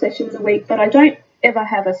interval sessions a week, but I don't ever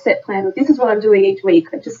have a set plan of this is what I'm doing each week.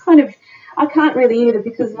 I can't really either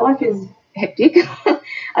because life is hectic.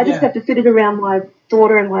 I just have to fit it around my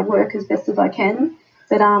daughter and my work as best as I can.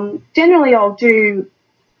 But generally I do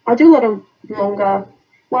a lot of longer,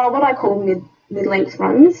 what I call mid-length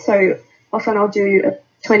runs. So often I'll do a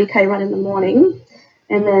 20K run in the morning,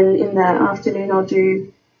 and then in the afternoon I'll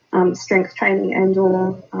do strength training and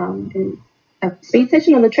or a speed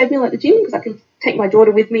session on the treadmill at the gym, because I can take my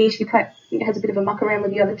daughter with me. She has a bit of a muck around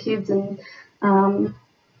with the other kids, and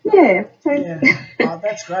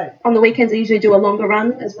That's great. On the weekends I usually do a longer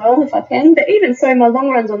run as well if I can. But even so, my long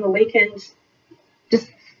runs on the weekend, just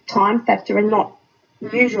time factor, and not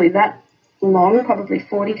usually that long, probably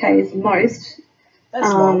 40Ks most. That's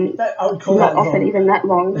long. I would call not that often long. even that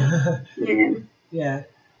long. Yeah. Yeah.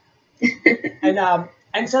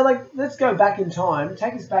 And so, like, let's go back in time.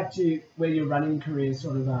 Take us back to where your running career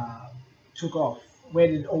sort of took off.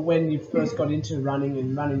 When you first got into running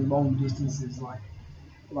and running long distances like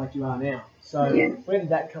you are now. So where did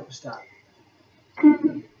that come to start?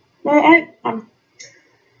 Well, I'm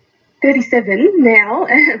 37 now,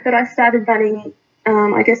 but I started running,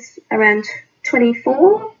 I guess, around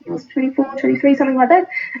 24. I was 24, 23, something like that.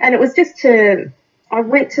 And it was I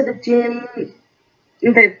went to the gym.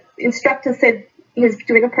 The instructor said he was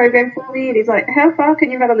doing a program for me, and he's like, how far can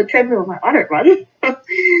you run on the treadmill? I'm like, I don't run.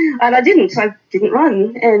 And I didn't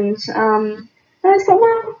run. And I thought,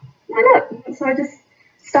 well, why not? So I just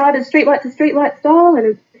started streetlight to streetlight style, and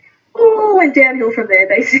it all went downhill from there,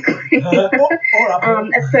 basically.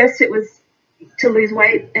 At first it was to lose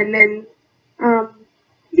weight, and then,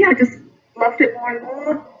 I just loved it more and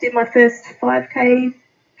more. Did my first 5K,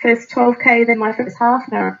 first 12K, then my first half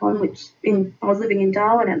marathon, I was living in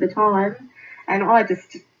Darwin at the time, and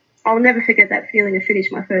I'll never forget that feeling of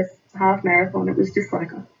finishing my first half marathon. It was just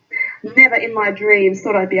like, never in my dreams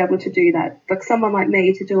thought I'd be able to do that. Like someone like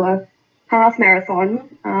me to do a half marathon,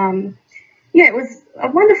 it was a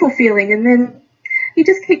wonderful feeling. And then you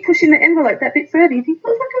just keep pushing the envelope that bit further. You think,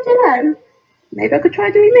 well, if I could do that, maybe I could try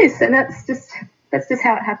doing this. And that's just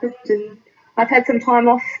how it happened. And I've had some time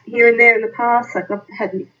off here and there in the past. Like I've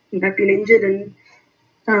had, been injured, and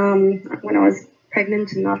when I was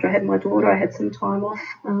pregnant and after I had my daughter, I had some time off.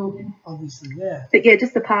 Obviously, yeah. But yeah,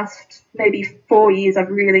 just the past maybe 4 years, I've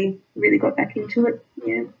really, really got back into it.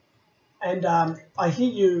 Yeah. And I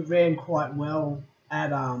hear you ran quite well at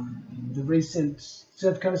the recent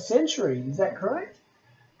Surf Coast Century. Is that correct?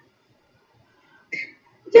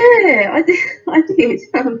 Yeah, I did.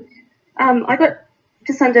 I got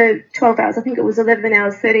just under 12 hours. I think it was 11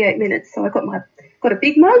 hours, 38 minutes. So I got a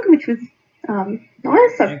big mug, which was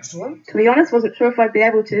nice. Excellent. To be honest, wasn't sure if I'd be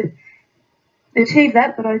able to achieve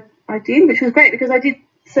that, but I did, which was great because I did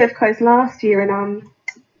Surf Coast last year, and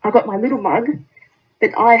I got my little mug.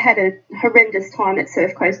 But I had a horrendous time at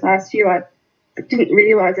Surf Coast last year. I didn't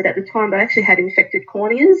realise it at the time, but I actually had infected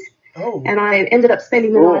corneas. Oh. And I ended up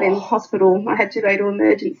spending the night in hospital. I had to go to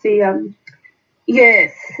emergency.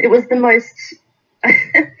 Yes, it was the most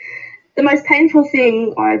the most painful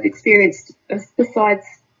thing I've experienced besides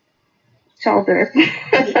childbirth.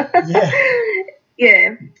 Yeah.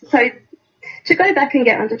 Yeah. So to go back and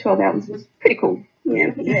get under 12 hours was pretty cool.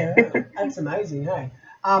 Yeah. Yeah, that's amazing, hey.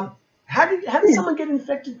 How did someone get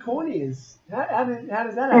infected corneas? How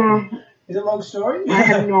does that happen? Is it a long story? I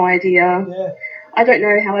have no idea. Yeah. I don't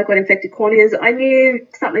know how I got infected corneas. I knew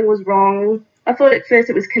something was wrong. I thought at first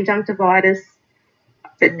it was conjunctivitis,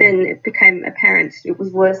 but then it became apparent it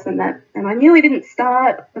was worse than that. And I knew it didn't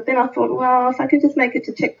start, but then I thought, well, if I could just make it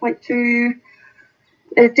to checkpoint 2,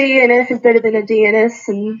 a DNF is better than a DNS.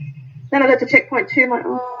 And then I got to checkpoint 2, I'm like,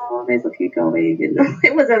 oh, there's a few going. And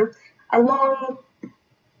it was a long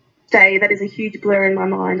day that is a huge blur in my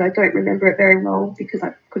mind. I don't remember it very well because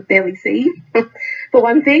I could barely see, for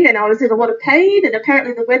one thing, and I was in a lot of pain, and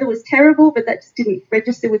apparently the weather was terrible, but that just didn't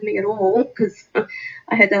register with me at all because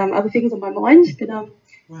I had other things on my mind. But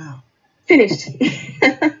wow, finished.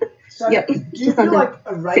 So yep, do you feel like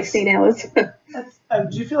a race? 16 hours. Do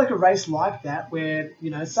you feel like a race like that, where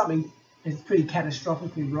something is pretty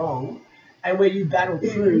catastrophically wrong, and where you battle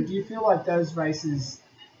through? Do you feel like those races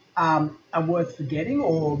are worth forgetting,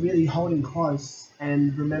 or really holding close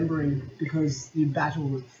and remembering because you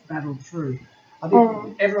battled through? I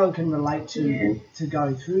think everyone can relate to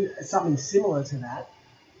going through something similar to that.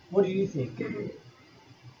 What do you think?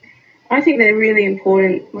 I think they're really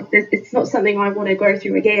important. It's not something I want to go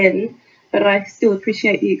through again, but I still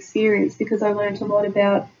appreciate the experience because I learned a lot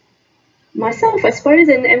about myself, I suppose.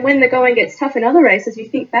 And when the going gets tough in other races, you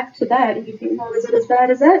think back to that and you think, oh, is it as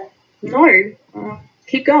bad as that? No.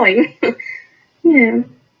 Keep going. Yeah.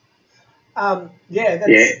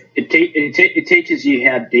 It teaches you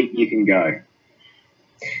how deep you can go.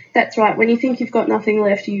 That's right. When you think you've got nothing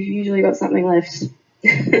left, you've usually got something left.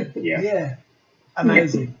 Yeah.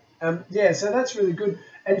 Amazing. So that's really good.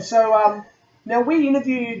 And so now we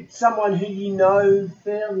interviewed someone who you know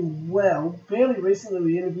fairly well. Fairly recently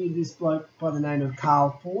we interviewed this bloke by the name of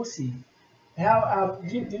Carl Forsey. How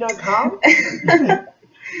do you know Carl?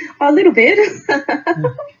 A little bit.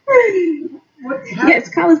 Yes,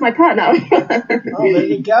 Carl is my partner. Oh, there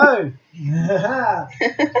you go.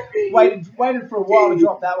 waited for a while to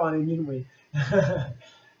drop that one in, didn't we?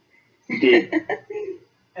 Did.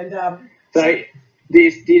 And so do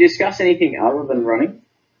you discuss anything other than running?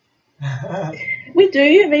 We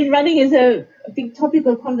do. I mean, running is a big topic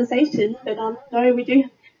of conversation, but no, we do,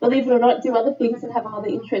 believe it or not, do other things and have other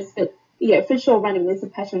interests. But yeah, for sure, running is a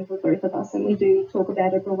passion for both of us, and we do talk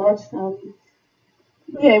about it a lot.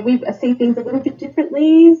 We see things a little bit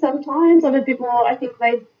differently sometimes. I'm a bit more, I think,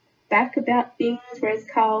 laid back about things, whereas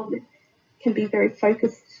Carl can be very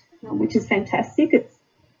focused, which is fantastic.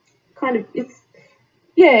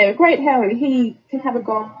 yeah, great how he can have a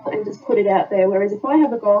goal and just put it out there. Whereas if I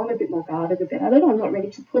have a goal, I'm a bit more guarded about it. I'm not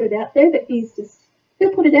ready to put it out there, but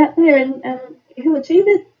he'll put it out there and he'll achieve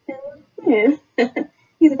it. And yeah,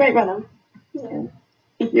 he's a great runner. Yeah.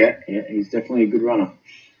 Yeah, he's definitely a good runner.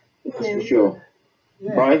 That's Yeah. for sure.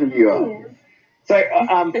 Yeah. Both of you are. Yeah. So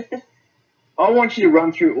I want you to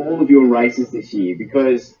run through all of your races this year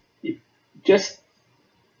because just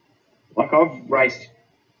like I've raced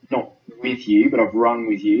not with you, but I've run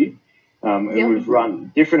with you. And Yep. we've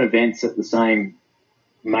run different events at the same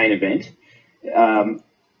main event.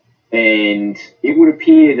 And it would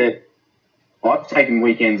appear that I've taken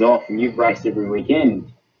weekends off and you've raced every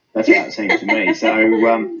weekend. That's how it seems to me. So,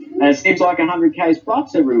 and it seems like 100 Ks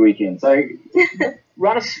plus every weekend. So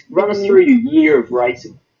run us through your year of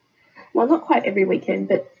racing. Well, not quite every weekend,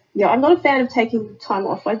 but yeah, I'm not a fan of taking time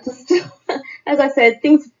off. I just, as I said,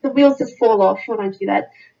 the wheels just fall off when I do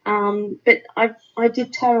that. But I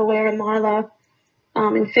did Tarawera Miler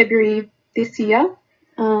in February this year.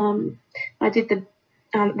 I did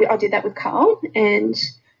that with Carl, and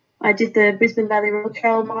I did the Brisbane Valley Royal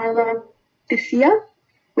Trail Miler this year,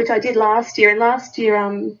 which I did last year. And last year,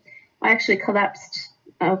 I actually collapsed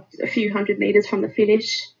a few hundred meters from the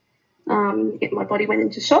finish. My body went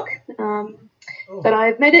into shock. But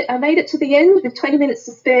I made it to the end with 20 minutes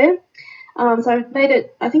to spare. So I made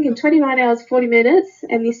it, I think, in 29 hours, 40 minutes.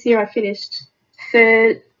 And this year I finished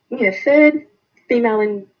third female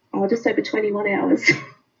in just over 21 hours.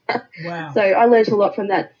 Wow. So I learned a lot from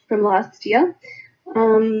last year. I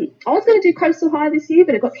was going to do Coastal High this year,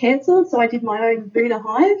 but it got cancelled. So I did my own Boona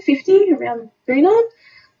High, 50 around Boona,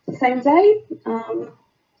 the same day.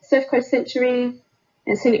 Surf Coast Century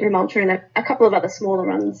and Scenic Rim Ultra and a couple of other smaller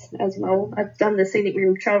runs as well. I've done the Scenic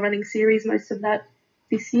Rim Trail Running Series, most of that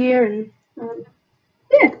this year. And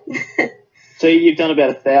yeah. So you've done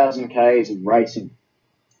about 1,000 Ks of racing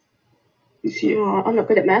this year. Oh, I'm not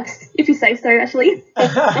good at maths, if you say so, Ashley.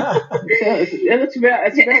 That's about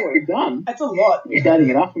what you've done. That's a lot. You're adding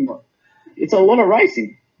it up, and it's a lot of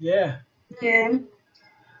racing. Yeah. Yeah.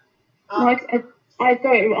 I go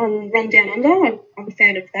on Run Down Under. I'm a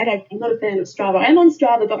fan of that. I'm not a fan of Strava. I'm on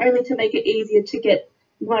Strava, but only to make it easier to get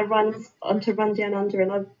my runs onto Run Down Under.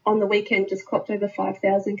 And I've, on the weekend, just clocked over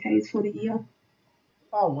 5,000 Ks for the year.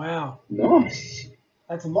 Oh, wow. Nice.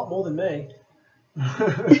 That's a lot more than me.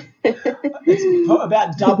 It's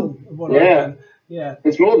about double of what I've done. Yeah.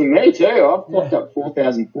 It's more than me too. I've clocked up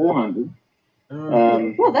 4,400.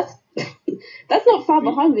 Well, that's not far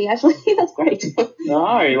behind me, actually. That's great.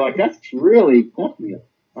 No, that's really clocking it.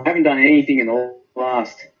 I haven't done anything in the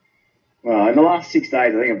last 6 days.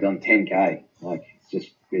 I think I've done 10K. It's just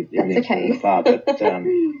everything's okay. far, but Yeah.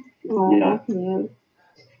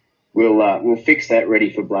 we'll fix that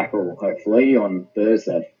ready for Blackall hopefully on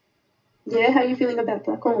Thursday. Yeah, how are you feeling about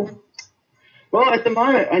Blackall? Well, at the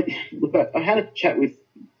moment, I had a chat with.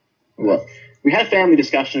 Well, we had a family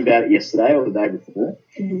discussion about it yesterday or the day before,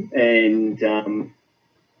 and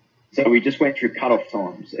so we just went through cut-off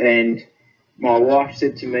times. And my wife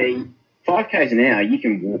said to me, 5Ks an hour, you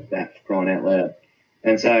can walk that, for crying out loud.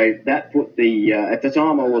 And so that put the at the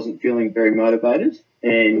time I wasn't feeling very motivated,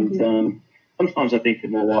 and sometimes I think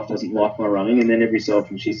that my wife doesn't like my running, and then every so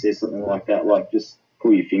often she says something like that, like just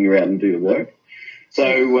pull your finger out and do the work. So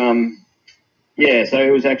so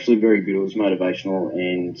it was actually very good. It was motivational,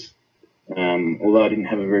 and although I didn't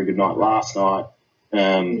have a very good night last night,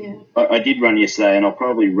 I did run yesterday, and I'll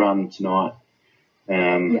probably run tonight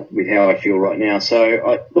with how I feel right now. So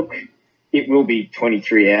it will be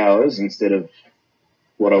 23 hours instead of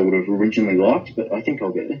what I would have originally liked, but I think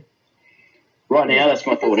I'll get there. Right now, that's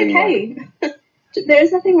my thought anyway. Okay.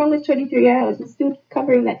 There's nothing wrong with 23 hours. It's still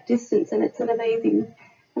covering that distance, and it's an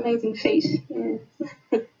amazing feat. Yeah.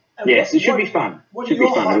 Yes, it should be fun. Should be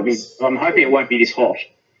fun. I'm hoping it won't be this hot.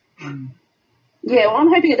 Yeah, well, I'm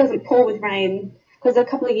hoping it doesn't pour with rain, because a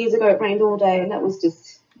couple of years ago it rained all day, and that was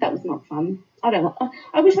not fun.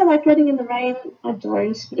 I wish I liked running in the rain. I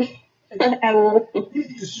don't at all.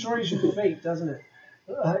 It destroys your feet, doesn't it?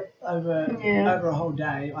 Over a whole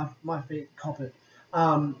day, my feet cop it.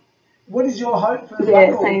 What is your hope for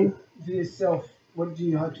Blackall? Same. For yourself? What do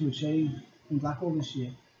you hope to achieve in Blackall this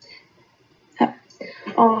year?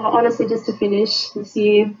 Honestly, just to finish this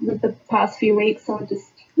year. With the past few weeks,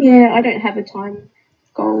 I don't have a time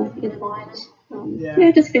goal in mind.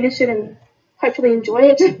 Just finish it and hopefully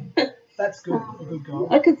enjoy it. That's good. A good goal.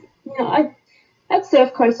 Because at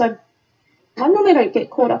Surf Coast, I normally don't get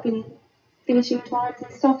caught up in finishing times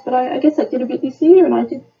and stuff, but I guess I did a bit this year, and I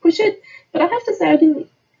did push it. But I have to say, I didn't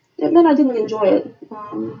enjoy it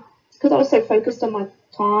because I was so focused on my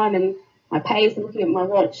time and my pace and looking at my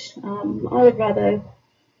watch. I would rather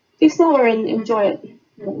be slower and enjoy it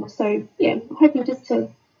more. So yeah, I'm hoping just to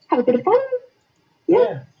have a bit of fun.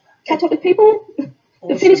 Yeah. Catch up with people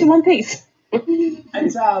and finish in one piece.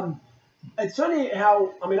 It's funny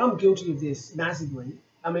how, I mean, I'm guilty of this massively.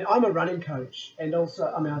 I mean, I'm a running coach, and also,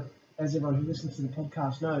 I mean, as everyone who listens to the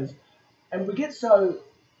podcast knows, and we get so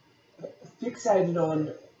fixated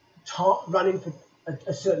on running for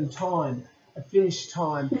a certain time, a finish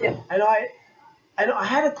time. Yeah. And I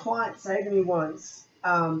had a client say to me once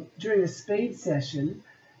during a speed session,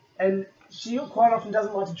 and she quite often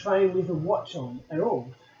doesn't like to train with a watch on at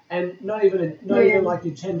all, and not even like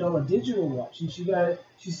your $10 digital watch. And she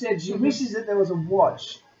said she wishes that there was a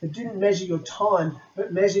watch that didn't measure your time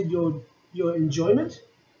but measured your enjoyment.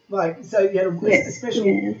 Like, so you had a special,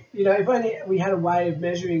 you know, if only we had a way of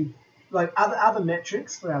measuring like other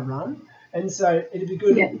metrics for our run. And so it'd be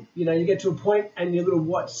good, you know, you get to a point and your little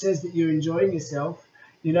watch says that you're enjoying yourself,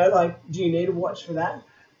 you know, like, do you need a watch for that?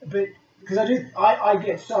 But because I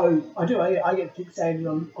get fixated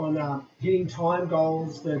on hitting time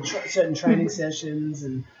goals for certain training sessions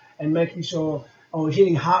and making sure,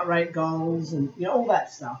 hitting heart rate goals and, you know, all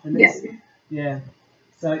that stuff. And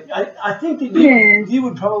so I think that you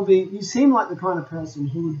would probably, you seem like the kind of person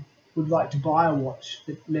who would like to buy a watch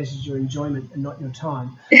that measures your enjoyment and not your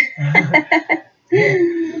time.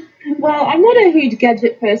 Well, I'm not a huge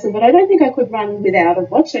gadget person, but I don't think I could run without a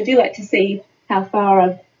watch. I do like to see how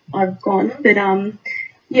far I've gone, but I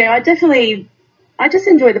just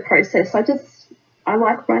enjoy the process. I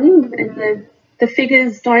like running, and the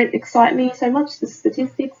figures don't excite me so much, the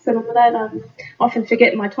statistics and all of that. I often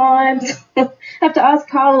forget my times. I have to ask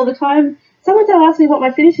Carl all the time. Someone will ask me what my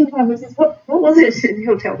finishing time was. What was it? And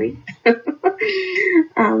he'll tell me. Do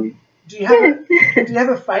you have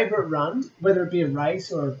a favourite run, whether it be a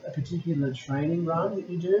race or a particular training run that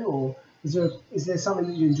you do, or is there something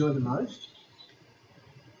that you enjoy the most?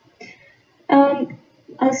 So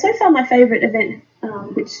far, my favourite event,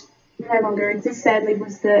 which no longer exists sadly,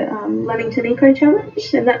 was the Lamington Eco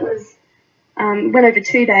Challenge, and that was went over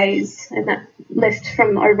 2 days, and that left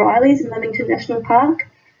from O'Reilly's in Lamington National Park.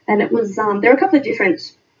 And it was, there were a couple of different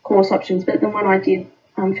course options, but the one I did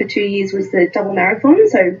for 2 years was the double marathon.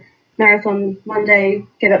 So marathon one day,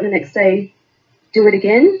 get up the next day, do it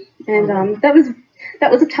again. And that was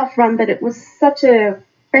a tough run, but it was such a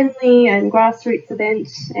friendly and grassroots event,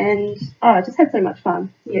 and I just had so much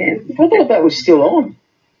fun. Yeah. I thought that was still on.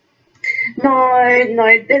 No,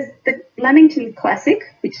 there's the Lamington Classic,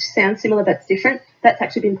 which sounds similar but it's different. That's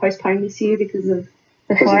actually been postponed this year because of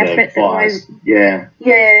the fire threat. Yeah,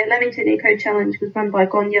 Lamington Eco Challenge was run by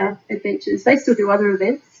Gonya Adventures. They still do other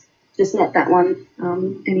events, just not that one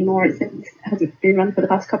anymore. It hasn't been run for the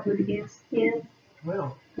past couple of years. Yeah.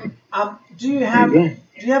 Wow. Do you have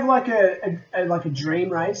like a dream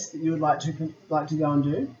race that you would like to go and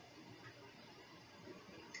do?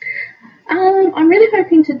 I'm really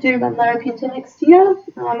hoping to do Run Larapinta next year.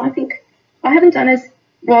 I think I haven't done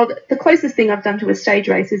the closest thing I've done to a stage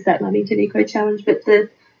race is that Lamington Eco Challenge, but the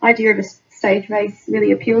idea of a stage race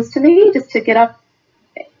really appeals to me, just to get up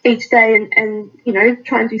each day and you know,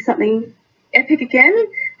 try and do something epic again.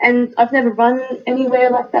 And I've never run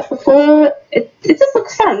anywhere like that before. It just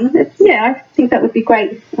looks fun. I think that would be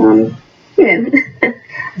great.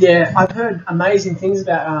 Yeah, I've heard amazing things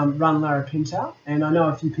about Run Larapinta, and I know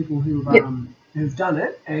a few people who've done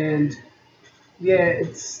it, and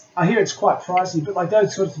I hear it's quite pricey, but like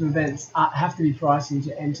those sorts of events have to be pricey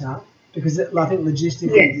to enter because I think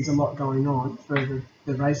logistically there's a lot going on for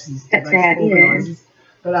the races. That's right. organisers.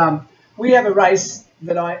 But we have a race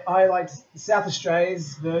that I like, South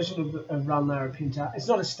Australia's version of Run Larapinta. It's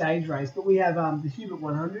not a stage race, but we have the Hubert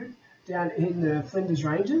 100 down in the Flinders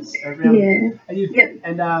Ranges around.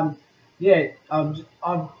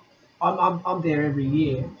 I'm there every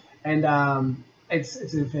year, and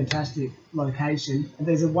it's a fantastic location. And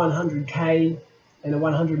there's a 100k and a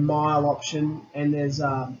 100-mile option, and there's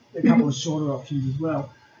a couple of shorter options as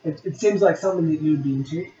well. It seems like something that you'd be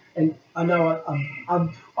into. And I know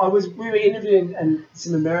we were interviewing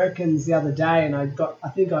some Americans the other day, and I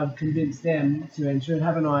think I'd convinced them to enter it,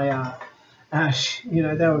 haven't I? Ash, you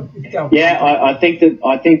know, they were. I think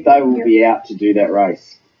they will be out to do that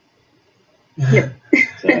race. Yep.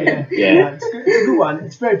 So, it's a good one.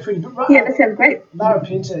 It's very pretty. But that sounds great.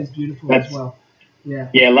 Larapinta is beautiful as well. Yeah.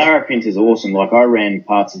 Yeah, Larapinta is awesome. Like, I ran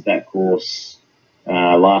parts of that course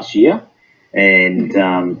last year, and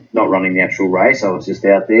not running the actual race. I was just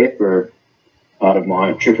out there for part of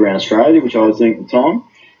my trip around Australia, which I was doing at the time.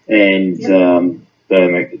 And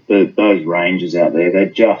those ranges out there, they're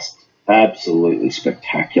just absolutely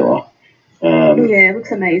spectacular. It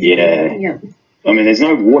looks amazing. I mean, there's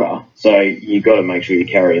no water, so you've got to make sure you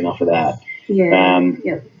carry enough of that. Yeah.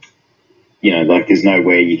 Yep. You know, like there's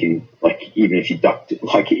nowhere you can, like, even if you duck,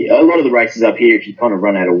 like a lot of the races up here, if you kind of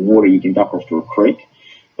run out of water, you can duck off to a creek,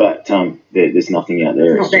 but there's nothing out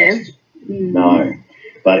there. Not there. No,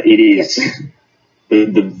 but it is,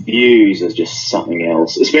 the views are just something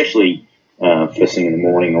else, especially first thing in the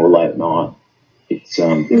morning or late at night. It's,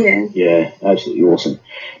 absolutely awesome.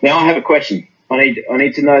 Now I have a question. I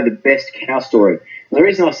need to know the best cow story. And the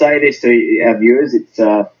reason I say this to our viewers, it's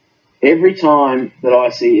every time that I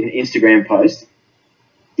see an Instagram post,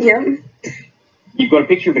 you've got a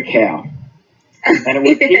picture of a cow, and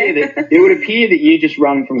it would appear that you just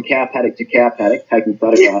run from cow paddock to cow paddock taking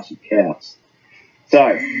photographs of cows.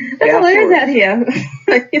 So, there's hilarious out here.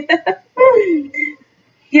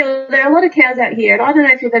 Yeah, there are a lot of cows out here, and I don't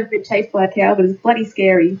know if you've ever been chased by a cow, but it's bloody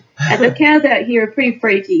scary. And the cows out here are pretty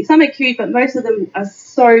freaky. Some are cute, but most of them are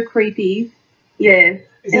so creepy. Yeah.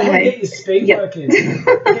 Is that how you get your speed work in?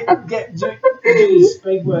 Do your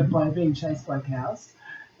speed work by being chased by cows?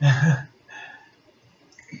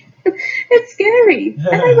 It's scary.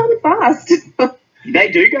 And they run fast. They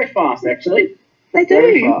do go fast, actually. They do.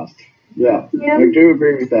 Very fast. Yeah. I do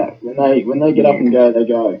agree with that. When they get up and go, they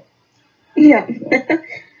go. Yeah.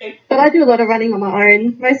 But I do a lot of running on my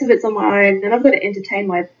own. Most of it's on my own, and I've got to entertain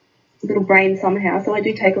my little brain somehow. So I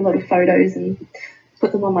do take a lot of photos and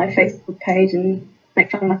put them on my Facebook page and make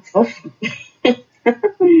fun of myself.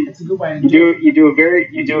 It's a good way to do it. You do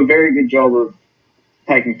a very good job of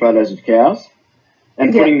taking photos of cows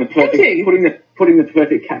and putting the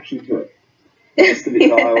perfect caption to it. That's the bit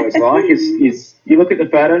that I always like is you look at the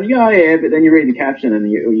photo and you go, oh yeah, but then you read the caption and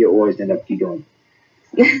you always end up giggling.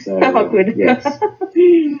 So, good. Yes.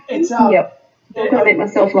 It's Yep. I've got to make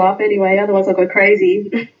myself laugh anyway, otherwise I'll go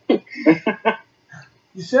crazy.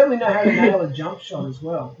 You certainly know how to nail a jump shot as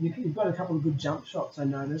well. You've got a couple of good jump shots, I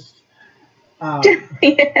noticed.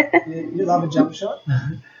 You love a jump shot?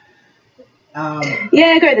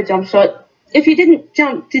 I go the jump shot. If you didn't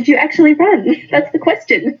jump, did you actually run? That's the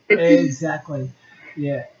question. Exactly.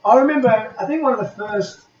 Yeah. I remember, I think one of the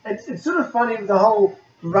first, it's sort of funny, the whole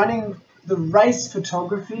running, the race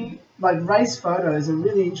photography, like race photos are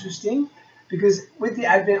really interesting because with the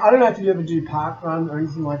advent, I don't know if you ever do park run or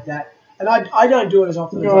anything like that. And I don't do it as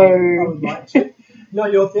often as I would like to.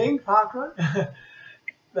 Not your thing, park run?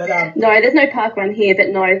 But, no, there's no park run here, but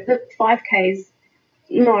no, the 5Ks,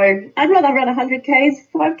 no. I'd rather run 100Ks.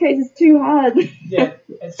 5Ks is too hard. Yeah,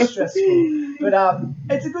 it's stressful. But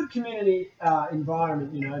it's a good community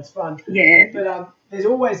environment, you know, it's fun. Yeah. But there's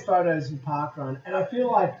always photos of park run. And I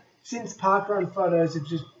feel like since park run photos have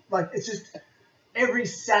just, like, it's just every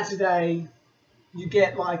Saturday you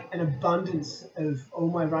get like an abundance of all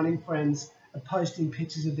my running friends are posting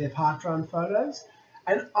pictures of their parkrun photos.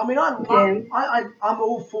 And I mean, I'm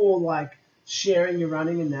all for like sharing your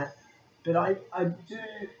running and that, but I do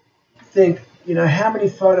think, you know, how many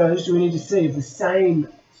photos do we need to see of the same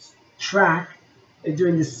track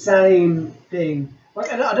doing the same thing?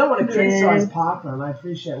 Like, and I don't want to criticize parkrun. I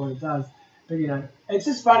appreciate what it does, but you know, it's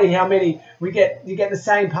just funny how many you get the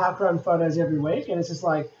same parkrun photos every week, and it's just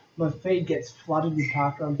like, my feed gets flooded with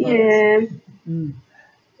parkrun photos. Yeah.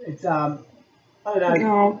 It's I don't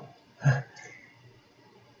know.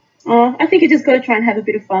 I think you just got to try and have a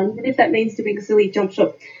bit of fun, and if that means doing silly jump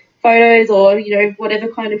shot photos or, you know, whatever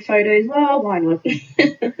kind of photos, well, why not?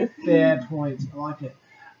 Fair point. I like it.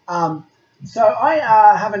 So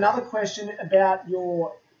I have another question about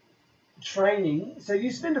your training. So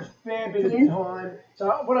you spend a fair bit of time. So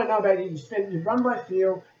what I know about you, you run by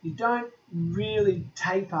feel. You don't really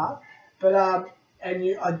taper, but and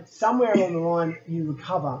you somewhere along the line you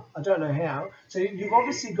recover. I don't know how. So you've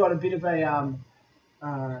obviously got a bit of a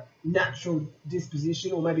natural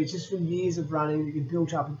disposition, or maybe it's just from years of running that you've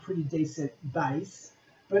built up a pretty decent base.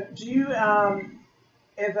 But do you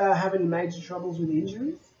ever have any major troubles with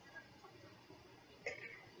injuries?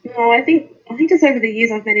 No, I think just over the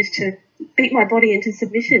years I've managed to beat my body into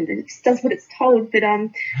submission. It just does what it's told. But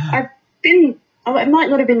I might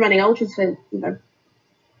not have been running ultras for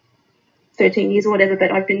 13 years or whatever,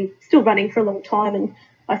 but I've been still running for a long time, and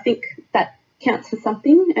I think that counts for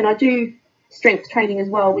something. And I do strength training as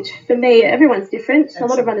well, which for me, everyone's different. Excellent.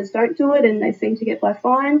 A lot of runners don't do it, and they seem to get by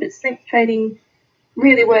fine. But strength training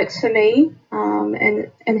really works for me,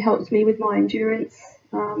 and helps me with my endurance.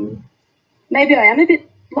 Maybe I am a bit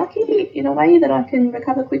lucky in a way that I can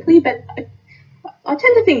recover quickly, but I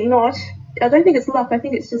tend to think not. I don't think it's luck. I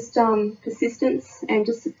think it's just persistence and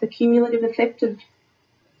just the cumulative effect of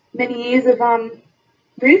many years of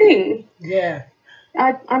moving. Yeah.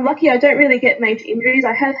 I'm lucky I don't really get major injuries.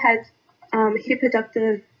 I have had hip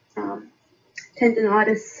adductor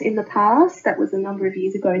tendonitis in the past. That was a number of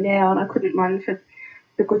years ago now, and I couldn't run for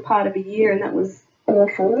the good part of a year, and that was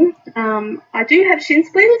awful. I do have shin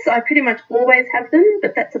splints. I pretty much always have them,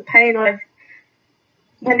 but that's a pain I've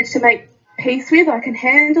managed to make peace with. I can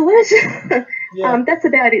handle it. Yeah. That's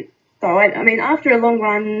about it, though. I mean, after a long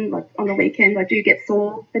run, like on the weekend, I do get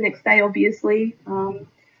sore the next day, obviously. I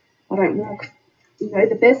don't walk,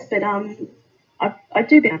 the best, but I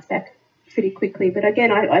do bounce back pretty quickly. But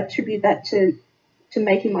again, I attribute that to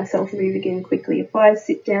making myself move again quickly. If I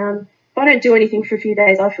sit down, if I don't do anything for a few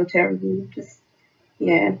days, I feel terrible.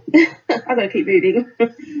 I've got to keep moving.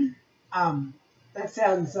 That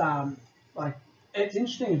sounds like it's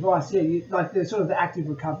interesting advice. Yeah, like the sort of the active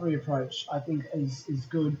recovery approach, I think is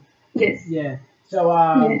good. Yes. Yeah. So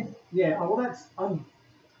well,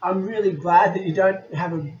 I'm really glad that you don't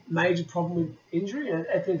have a major problem with injury.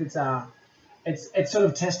 I think it's sort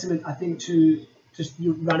of testament, I think, to just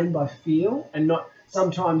you running by feel and not.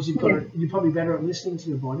 Sometimes you're probably better at listening to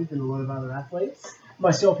your body than a lot of other athletes,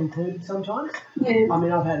 myself included. Sometimes. Yeah. I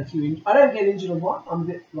mean, I've had a few. I don't get injured a lot. I'm a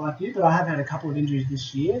bit like you, but I have had a couple of injuries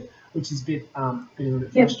this year, which is been a little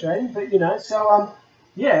bit frustrating. But so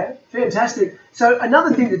fantastic. So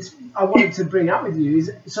another thing that I wanted to bring up with you is,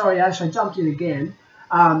 sorry, Ash, I jumped in again.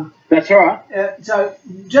 That's all right. So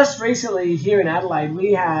just recently here in Adelaide,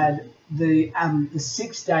 we had the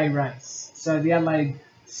 6-day race. So the Adelaide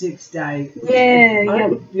 6-day,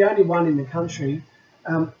 the only one in the country.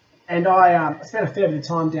 And I spent a fair bit of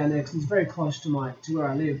time down there because it's very close to where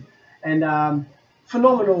I live. And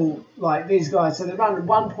phenomenal, like these guys. So they run a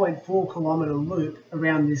 1.4 kilometre loop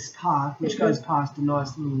around this park, which goes past a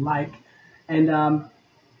nice little lake. And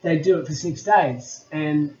they do it for 6 days.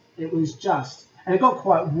 And it was and it got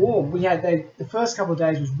quite warm. We had the first couple of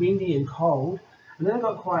days was windy and cold, and then it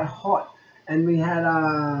got quite hot. And we had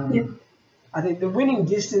I think the winning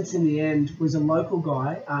distance in the end was a local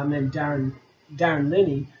guy named Darren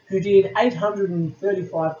Linney, who did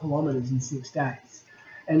 835 kilometres in 6 days.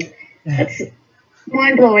 And that's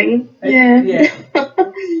mind-blowing. Yeah.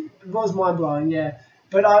 It was mind-blowing, yeah.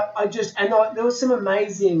 But there was some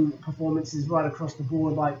amazing performances right across the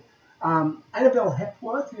board, like Annabelle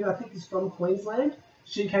Hepworth, who I think is from Queensland.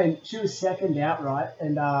 She was second outright,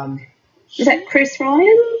 and is that Chris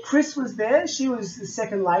Ryan? Chris was there. She was the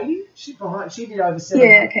second lady. She did over 7.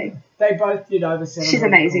 Yeah, okay. They both did over 7. She's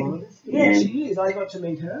amazing. Kilometres. Yeah, she is. I got to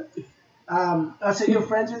meet her. So you're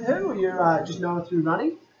friends with her, or you just know her through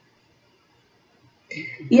running?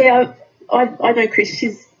 Yeah, I know Chris.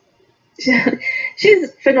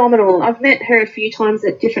 She's phenomenal. I've met her a few times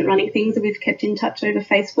at different running things, and we've kept in touch over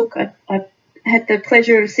Facebook. I had the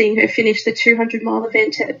pleasure of seeing her finish the 200-mile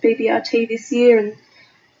event at BBRT this year, and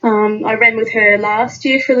I ran with her last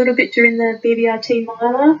year for a little bit during the BBRT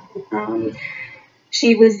miler.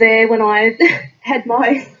 She was there when I had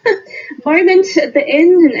my moment at the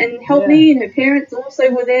end and helped me, and her parents also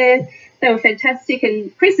were there. They were fantastic,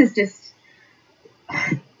 and Chris is just,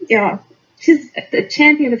 she's the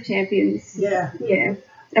champion of champions. Yeah. Yeah.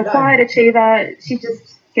 A quiet achiever. She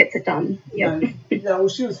just gets it done. Yeah. Well,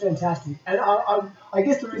 she was fantastic. And I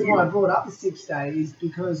guess the reason why I brought up the 6-day is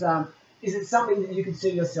because is it something that you could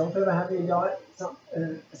see yourself ever having a go at,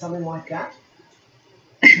 something like that?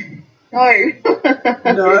 No.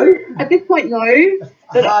 No? At this point, no.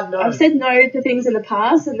 But Hard no. I've said no to things in the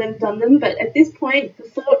past and then done them. But at this point, the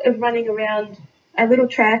thought of running around a little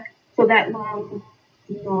track for that long,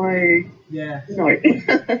 no. Yeah. No. No.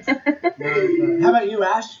 How about you,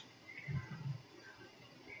 Ash?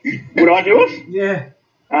 Would I do it? Yeah.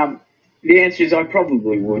 The answer is I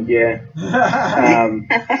probably would, yeah.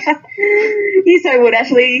 You so would,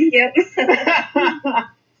 Ashley. Yep.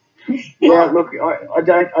 Yeah, look, I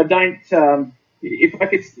don't. If I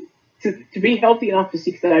could to be healthy enough for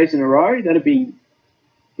 6 days in a row, that'd be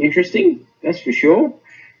interesting. That's for sure.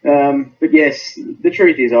 But yes, the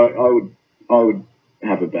truth is, I would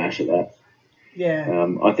have a bash at that.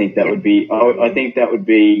 Yeah. I think that would be. I think that would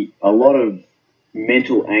be a lot of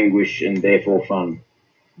mental anguish and therefore fun.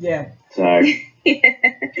 Yeah. So.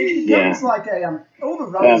 It becomes like all the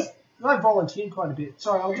runners. I volunteered quite a bit.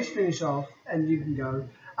 Sorry, I'll just finish off and you can go.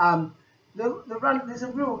 The run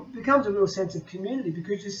becomes a real sense of community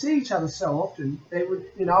because you see each other so often. They would,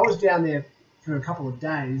 I was down there for a couple of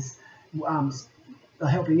days,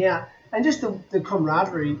 helping out, and just the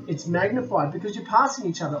camaraderie. It's magnified because you're passing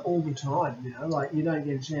each other all the time. Like you don't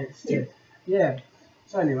get a chance to. Yeah.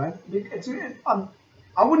 So anyway,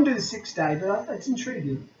 I wouldn't do the 6-day, but it's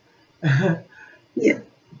intriguing. Yeah.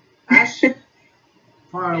 Ash,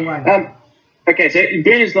 fire away. Okay, so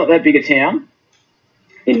Burn's not that big a town.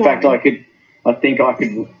 In fact, I I think I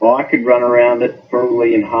could run around it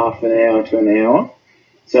probably in half an hour to an hour.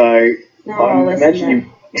 So No, I imagine you.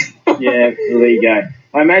 Yeah, well, there you go.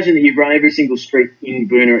 I imagine that you've run every single street in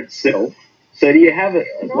Boonah itself. So do you have No,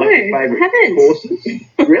 like I favourite haven't. courses?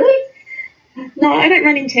 Really? No, I don't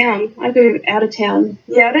run in town. I go out of town.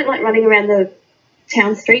 Yeah, I don't like running around the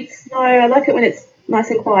town streets. No, I like it when it's nice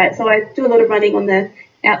and quiet. So I do a lot of running on the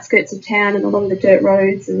outskirts of town and along the dirt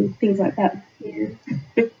roads and things like that. Yeah.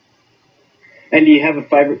 And do you have a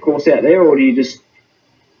favourite course out there, or do you just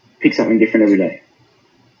pick something different every day?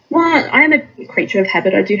 Well, I am a creature of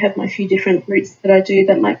habit. I do have my few different routes that I do,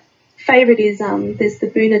 but my favourite is there's the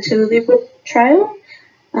Boonah to Lilybrook Trail,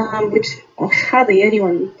 which hardly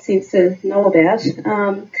anyone seems to know about.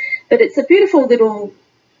 But it's a beautiful little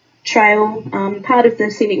trail, part of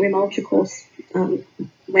the Scenic Rim Ultra course.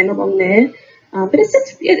 Went along there, but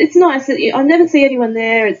it's nice. I never see anyone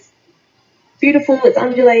there. It's beautiful. It's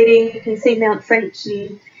undulating. You can see Mount French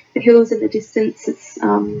and the hills in the distance. It's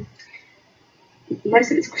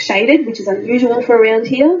most of it's shaded, which is unusual for around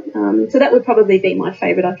here. So that would probably be my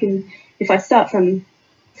favourite. If I start from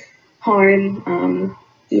home,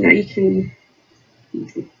 you can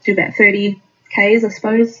do about 30 k's, I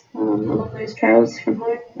suppose, along those trails from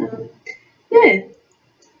home. Yeah.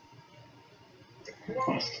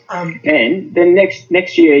 Nice. And then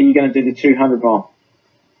next year you're going to do the 200 mile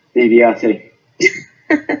BBRT.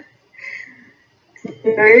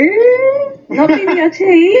 No, not BBRT.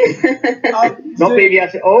 Not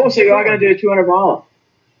BBRT. Oh, so you are going to do a 200 mile?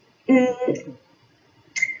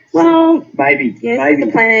 Well, maybe. Yes, maybe. that's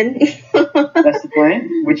the plan. That's the plan?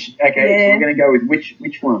 So we're going to go with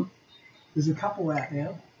which one? There's a couple out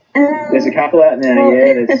now. There's a couple out now, well,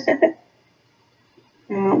 yeah. There's...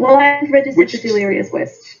 well, I've registered for Delirious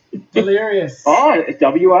West. Delirious. Oh, it's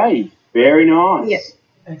WA. Very nice. Yep.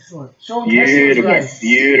 Excellent. Sean Beautiful, Kessler's race.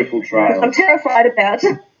 beautiful trail. I'm terrified about.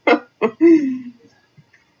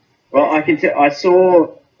 Well, I can tell. I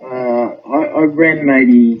saw. I ran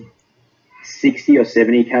maybe 60 or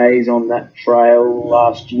 70 k's on that trail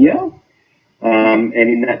last year, and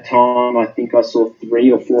in that time, I think I saw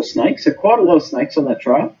 3 or 4 snakes. So quite a lot of snakes on that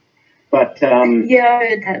trail. But yeah, I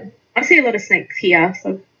heard that. I see a lot of snakes here,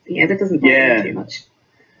 so yeah, that doesn't bother me too much.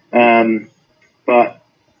 But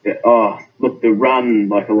look, the run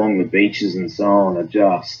like along the beaches and so on are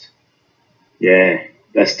just,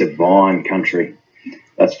 that's divine country.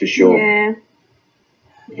 That's for sure.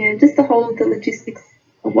 Yeah, just the logistics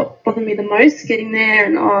of what bothered me the most, getting there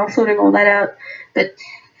and sorting all that out. But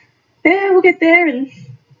yeah, we'll get there, and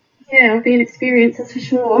it'll be an experience, that's for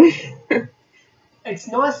sure. It's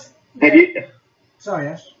nice. Have you? Sorry,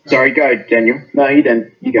 Ash. Sorry, go, Daniel. No, you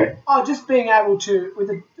don't. You go. Oh, just being able to, with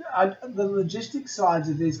the logistics sides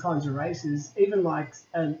of these kinds of races, even like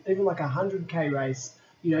a 100k race,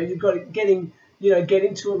 you've got getting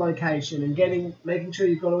to a location and making sure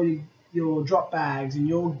you've got all your drop bags and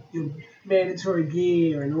your mandatory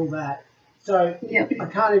gear and all that. So I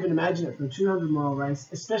can't even imagine it for a 200-mile race,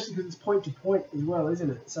 especially because it's point to point as well,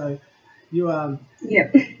 isn't it? So you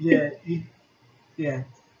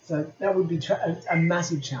So that would be a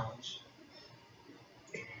massive challenge.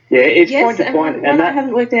 Yeah, it's point to point, and that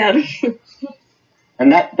hasn't worked out.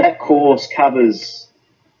 And that course covers,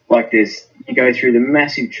 like, you go through the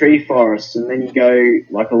massive tree forests, and then you go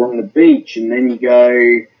like along the beach, and then you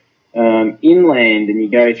go inland, and you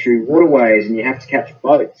go through waterways, and you have to catch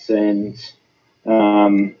boats. And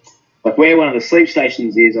like where one of the sleep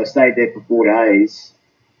stations is, I stayed there for 4 days,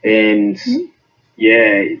 and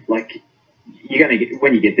like you're gonna get,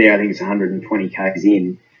 when you get there, I think it's 120 k's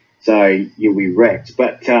in, so you'll be wrecked.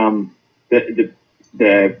 But the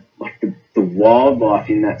wildlife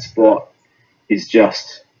in that spot is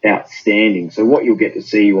just outstanding. So what you'll get to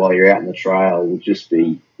see while you're out in the trail will just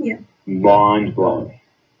be mind blowing.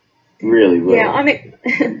 Really, really. Yeah,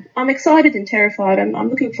 I'm excited and terrified. I'm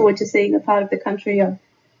looking forward to seeing a part of the country I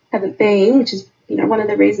haven't been, which is one of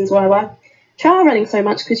the reasons why I like trail running so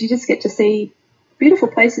much, because you just get to see beautiful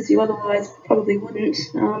places you otherwise probably wouldn't.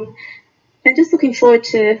 And just looking forward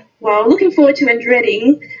to and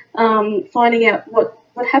dreading finding out what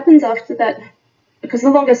happens after that, because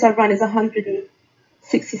the longest I've run is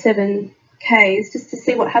 167 k's, just to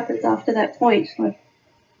see what happens after that point. Like,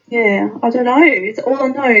 I don't know. It's all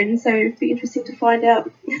unknown, so it'd be interesting to find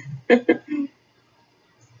out.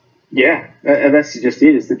 That's just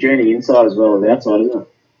it. It's the journey inside as well as outside, isn't it?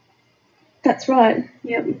 That's right.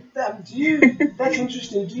 Yep. That's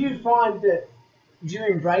interesting. Do you find that you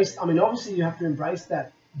embrace? I mean, obviously you have to embrace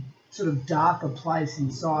that sort of darker place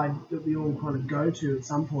inside that we all kind of go to at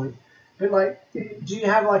some point. But like, do you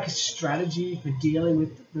have like a strategy for dealing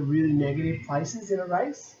with the really negative places in a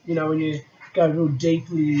race? When go real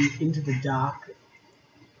deeply into the dark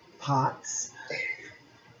parts.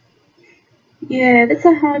 Yeah, that's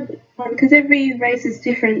a hard one because every race is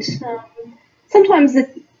different. Sometimes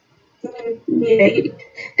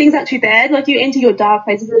things aren't too bad. Like you enter your dark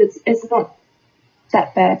places, but it's not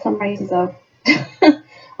that bad. Some races are.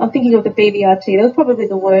 I'm thinking of the BBRT. That was probably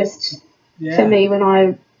the worst for me when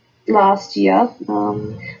I last year.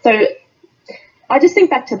 So I just think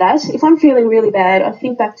back to that. If I'm feeling really bad, I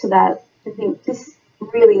think back to that and think this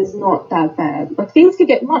really is not that bad. Like things could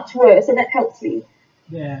get much worse, and that helps me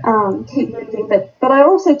keep moving. But I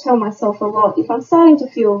also tell myself a lot if I'm starting to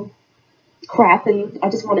feel crap and I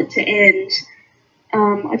just want it to end.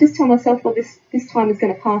 I just tell myself, well, this time is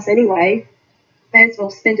going to pass anyway. May as well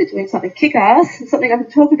spend it doing something kick-ass, something I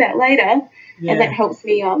can talk about later, and that helps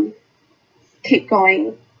me keep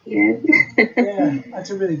going. Yeah, that's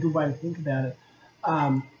a really good way to think about it.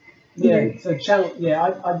 So challenge.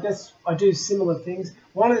 Yeah, I guess I do similar things.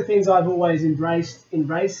 One of the things I've always embraced in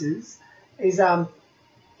races is to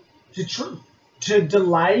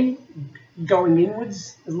delay going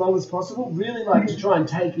inwards as long as possible. Really like to try and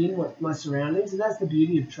take in my surroundings, and that's the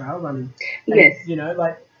beauty of trail running. And, you know,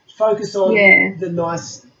 like focus on the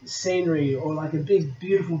nice scenery or like a big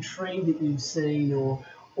beautiful tree that you've seen or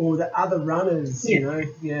the other runners. You know,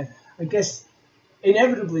 I guess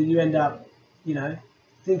inevitably you end up, you know,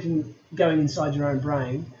 going inside your own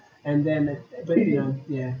brain, and then,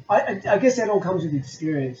 I guess that all comes with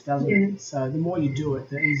experience, doesn't it? So the more you do it,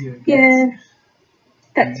 the easier it gets. Yeah,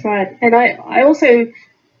 that's right. And I also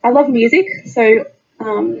love music, so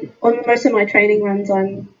on most of my training runs,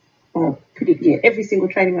 every single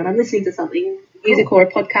training run, I'm listening to something, music or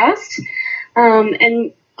a podcast,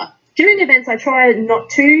 and during events, I try not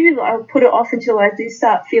to. I'll put it off until I do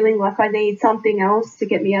start feeling like I need something else to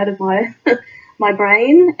get me out of my my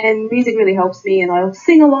brain. And music really helps me, and I'll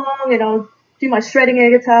sing along, and I'll do my shredding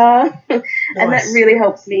air guitar, and that really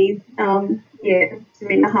helps me.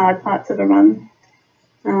 During the hard parts of a run.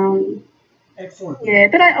 Excellent. Yeah,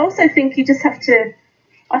 but I also think you just have to.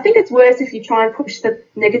 I think it's worse if you try and push the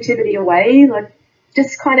negativity away. Like,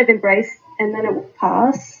 just kind of embrace, and then it will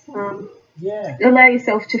pass. Allow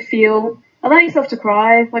yourself to feel, allow yourself to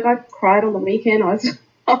cry. Like I cried on the weekend. I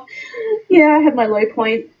had my low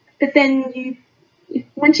point. But then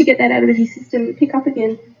once you get that out of your system, you pick up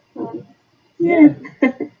again.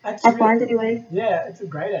 I find anyway. Yeah, it's a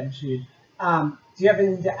great attitude. Do you have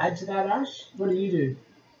anything to add to that, Ash? What do you do?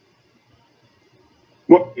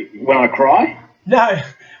 What, when I cry? No,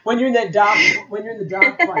 when you're in the dark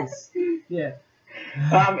place. Yeah.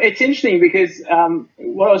 It's interesting because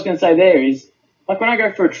what I was going to say there is, like when I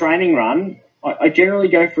go for a training run, I generally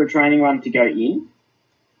go for a training run to go in,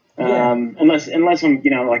 unless I'm,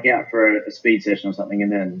 you know, like out for a speed session or something,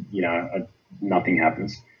 and then, you know, nothing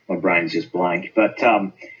happens. My brain's just blank. But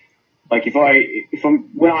like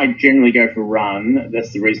when I generally go for a run,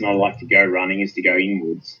 that's the reason I like to go running, is to go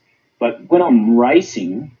inwards. But when I'm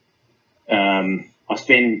racing, you can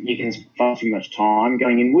spend far too much time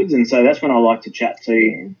going inwards, and so that's when I like to chat to,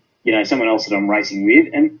 you know, someone else that I'm racing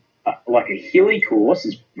with. And like a hilly course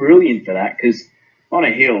is brilliant for that, because on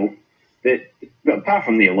a hill, apart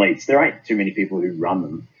from the elites, there ain't too many people who run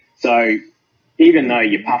them. So even though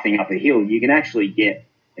you're puffing up a hill, you can actually get,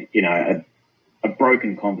 you know, a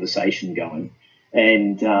broken conversation going.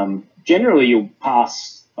 And generally you'll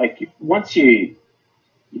pass, like once you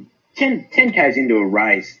 10 Ks into a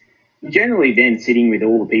race, generally then sitting with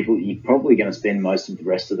all the people that you're probably going to spend most of the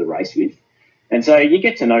rest of the race with. And so you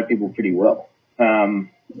get to know people pretty well. And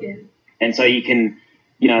so you can,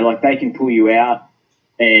 you know, like they can pull you out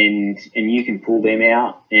and you can pull them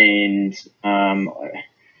out. And I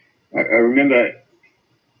remember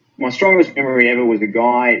my strongest memory ever was a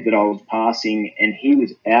guy that I was passing, and he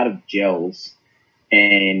was out of gels,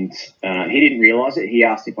 and he didn't realise it. He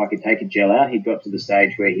asked if I could take a gel out. He'd got to the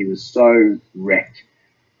stage where he was so wrecked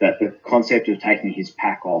that the concept of taking his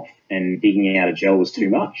pack off and digging out a gel was too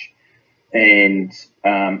much. And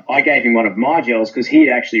I gave him one of my gels because he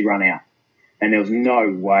had actually run out, and there was no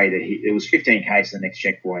way that it was 15 Ks to the next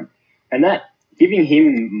checkpoint. And that, giving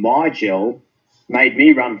him my gel made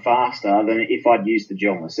me run faster than if I'd used the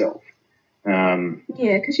gel myself.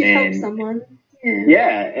 Because you helped someone. And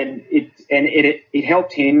it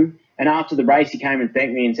helped him. And after the race, he came and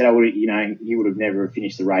thanked me and said, he would have never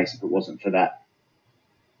finished the race if it wasn't for that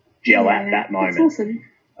gel at that moment. That's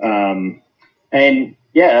awesome. And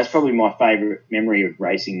yeah, that's probably my favourite memory of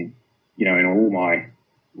racing, you know, in all my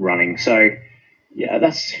running. So yeah,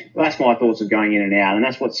 that's my thoughts of going in and out, and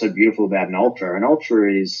that's what's so beautiful about an ultra. An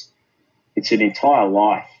ultra it's an entire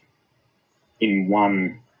life in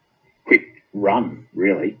one quick run,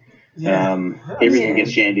 really. Everything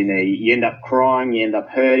gets jammed in there. You end up crying, you end up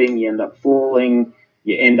hurting, you end up falling,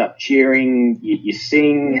 you end up cheering, you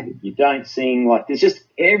sing, you don't sing. Like, there's just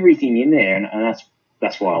everything in there, and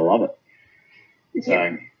that's why I love it.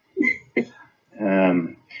 So,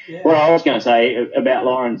 what I was going to say about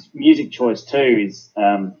Lauren's music choice too is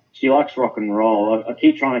she likes rock and roll. I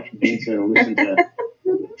keep trying to convince her to listen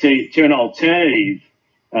to an alternative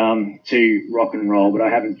to rock and roll, but I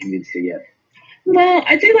haven't convinced her yet. Well,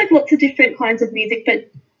 I do like lots of different kinds of music, but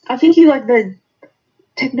I think you like the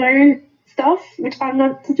techno stuff, which I'm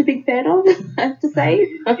not such a big fan of, I have to say.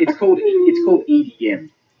 It's called EDM.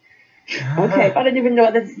 Okay, I don't even know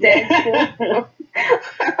what that stands for.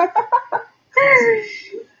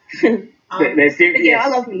 I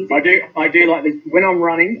love music. I do like when I'm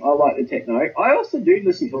running. I like the techno. I also do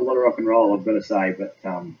listen to a lot of rock and roll, I've got to say, but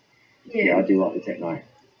I do like the techno.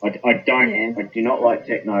 I do not like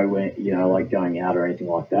techno when, like going out or anything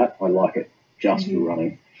like that. I like it just for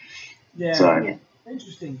running. Yeah. So,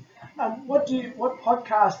 interesting. What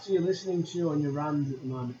podcasts are you listening to on your runs at the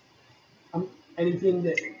moment? Anything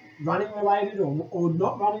that running related or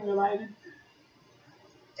not running related?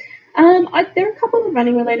 There are a couple of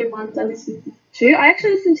running related ones I listen to. I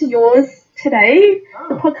actually listened to yours today,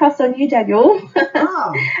 the podcast on you, Daniel.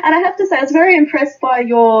 And I have to say, I was very impressed by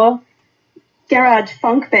your garage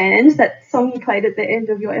funk band, that song you played at the end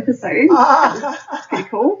of your episode. That's pretty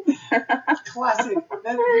cool. Classic.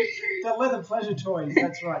 The Leather Pleasure Toys,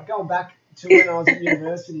 that's right. Going back to when I was at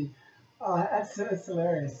university. Oh, that's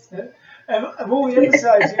hilarious. Of all the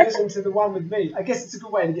episodes, you listened to the one with me. I guess it's a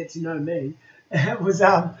good way to get to know me. It was,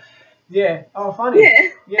 funny.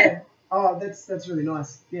 Yeah. Oh, that's really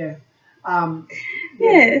nice. Yeah. That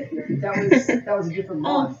was a different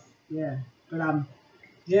life. Yeah. But,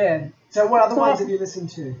 yeah. So what other ones have you listened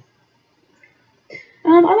to?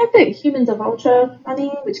 I like the Humans of Ultra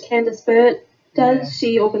running, which Candace Burt does. Yeah.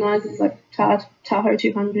 She organises like Tahoe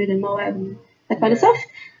 200 and Moab and that kind of stuff.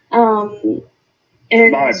 And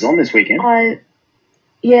Moab's on this weekend.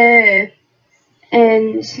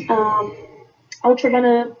 And Ultra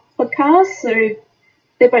Runner podcast. So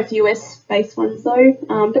they're both US-based ones though,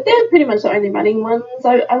 but they're pretty much the only running ones.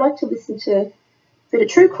 I like to listen to a bit of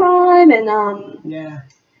true crime and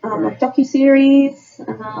like docu-series.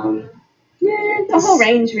 The whole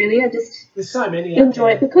range really. There's so many.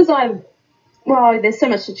 Enjoy it because there's so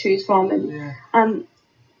much to choose from, and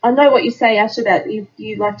I know what you say, Ash, about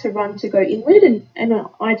you like to run to go inward, and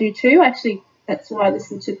I do too. Actually, that's why I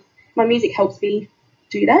listen to my music. Helps me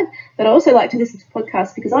do that, but I also like to listen to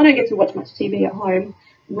podcasts because I don't get to watch much TV at home.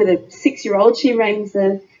 With a 6-year-old, she reigns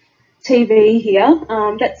the TV here.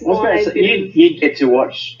 That's why you get to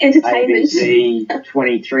watch entertainment. ABC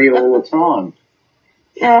 23 all the time.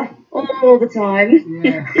 All the time.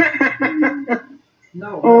 Yeah.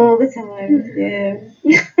 All the time. Yeah.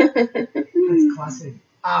 That's classic.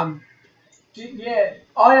 I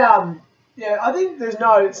think there's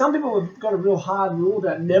some people have got a real hard rule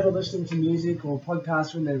about never listening to music or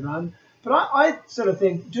podcasts when they run. But I sort of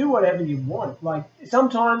think, do whatever you want. Like,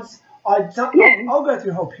 sometimes I'll go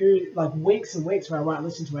through a whole period, like weeks and weeks, where I won't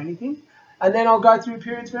listen to anything. And then I'll go through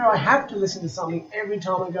periods where I have to listen to something every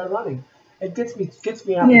time I go running. It gets me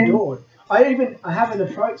out the door. I have an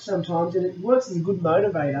approach sometimes, and it works as a good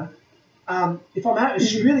motivator. If I'm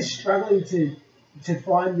really struggling to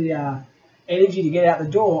find the energy to get out the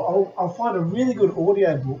door, I'll find a really good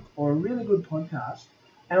audio book or a really good podcast,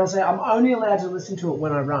 and I'll say I'm only allowed to listen to it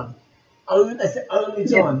when I run. That's the only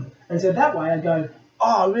time. Yep. And so that way I go,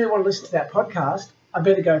 I really want to listen to that podcast. I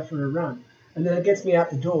better go for a run. And then it gets me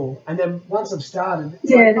out the door. And then once I've started,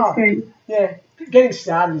 it's great. Yeah, getting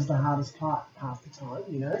started is the hardest part half the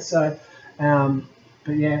time, So,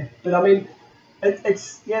 but I mean,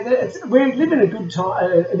 we live in a good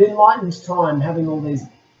time, an enlightened time, having all these,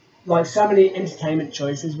 like, so many entertainment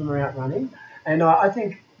choices when we're out running. And I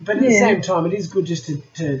think, but at the same time, it is good just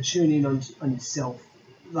to tune in on yourself.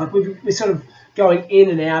 Like, we're sort of going in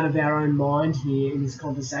and out of our own mind here in this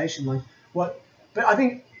conversation. But I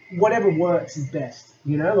think whatever works is best,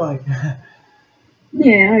 like.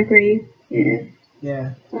 Yeah, I agree. Yeah.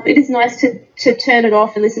 Yeah. It is nice to turn it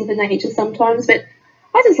off and listen to nature sometimes, but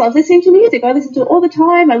I just love listening to music. I listen to it all the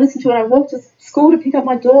time. I listen to it when I walk to school to pick up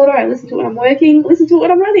my daughter. I listen to it when I'm working. I listen to it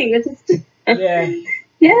when I'm running. It's just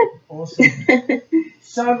yeah. Awesome.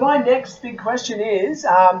 So my next big question is,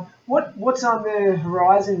 what's on the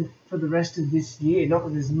horizon for the rest of this year? Not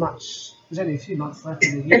that there's only a few months left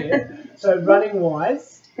in the year. So running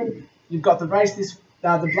wise, you've got the race the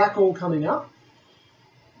Blackall coming up.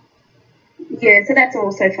 Yeah, so that's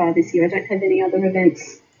all so far this year. I don't have any other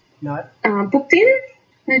events booked in.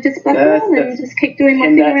 No, just Blackwell and just keep doing my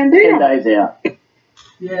 10 thing around 10 Doona. days out.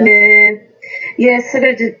 Yeah. Yeah, so I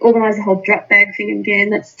got to organise the whole drop bag thing again.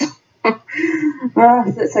 That's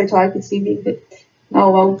that's so time consuming, but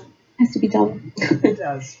oh well, has to be done. It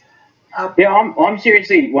does. Yeah, I'm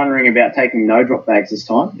seriously wondering about taking no drop bags this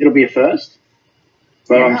time. It'll be a first.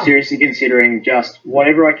 But Wow. I'm seriously considering just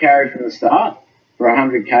whatever I carry from the start for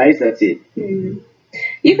 100 Ks, that's it.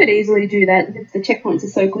 You could easily do that. The checkpoints are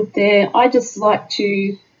so good there. I just like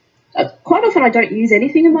to. Quite often, I don't use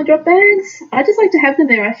anything in my drop bags. I just like to have them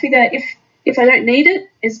there. I figure if I don't need it,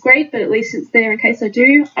 it's great, but at least it's there in case I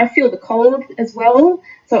do. I feel the cold as well,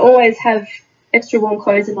 so I always have extra warm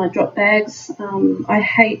clothes in my drop bags. I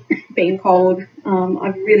hate being cold.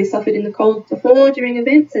 I've really suffered in the cold before during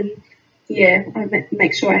events, and yeah, I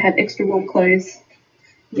make sure I have extra warm clothes.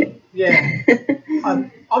 Yep. Yeah.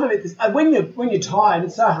 I'm a bit this. When you're tired,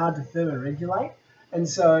 it's so hard to thermoregulate, and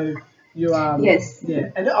so you Yes. Yeah,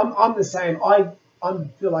 and I'm the same. I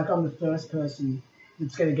feel like I'm the first person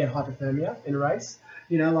that's going to get hypothermia in a race.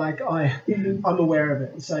 You know, like I'm aware of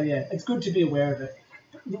it. So yeah, it's good to be aware of it.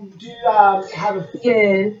 Do you have a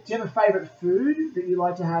favourite food that you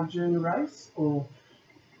like to have during the race, or?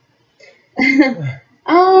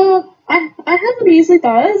 I have muesli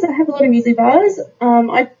bars. I have a lot of muesli bars.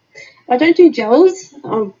 I don't do gels,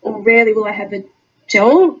 or rarely will I have a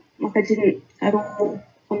gel. Like I didn't at all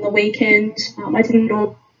on the weekend. I didn't at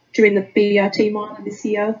all during the BRT mile this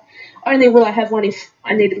year. Only will I have one if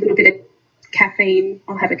I need a little bit of caffeine.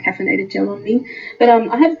 I'll have a caffeinated gel on me. But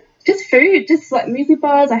I have just food, just like muesli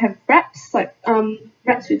bars. I have wraps, like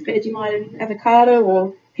wraps with Vegemite and avocado,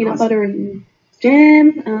 or peanut butter and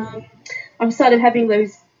jam. I've started having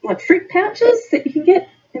those like fruit pouches that you can get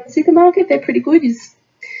in the supermarket. They're pretty good. It's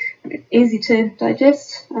easy to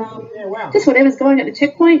digest. Yeah, wow. Just whatever's going at the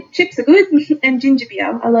checkpoint. Chips are good, and ginger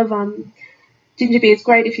beer. I love ginger beer. Is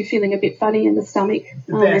great if you're feeling a bit funny in the stomach.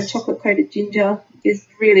 And chocolate coated ginger is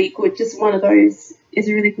really good. Just one of those is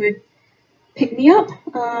a really good pick me up.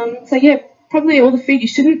 So yeah, probably all the food you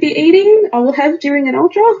shouldn't be eating I will have during an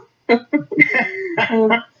ultra.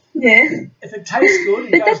 Yeah. If it tastes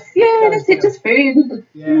good, But that's it. Just food.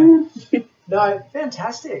 Yeah. No,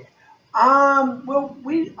 fantastic. Well,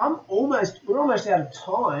 we're almost out of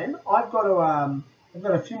time. I've got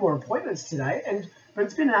a few more appointments today, but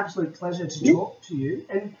it's been an absolute pleasure to talk to you.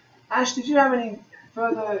 And Ash, did you have any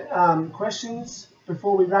further questions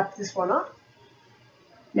before we wrap this one up?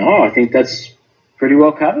 No, I think that's pretty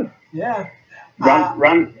well covered. Yeah.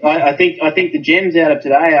 Run. I think the gems out of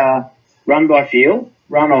today are run by feel,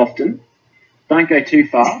 run often, don't go too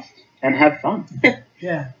fast, and have fun.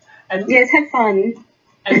 Yeah. And yes, have fun.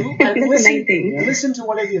 And That's the listen, main thing. listen to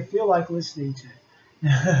whatever you feel like listening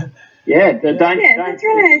to. Yeah, That's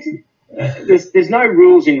right. There's no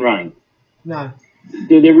rules in running. No.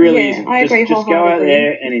 There really isn't. I agree just go out wholeheartedly.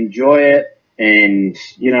 there and enjoy it. And,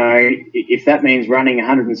 you know, if that means running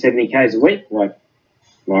 170 Ks a week, like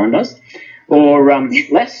Lauren does, or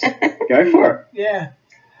less, go for it. Yeah.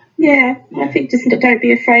 Yeah, I think just don't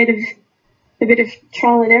be afraid of a bit of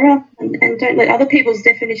trial and error, and don't let other people's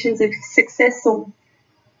definitions of success or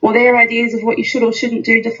their ideas of what you should or shouldn't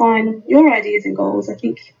do define your ideas and goals. I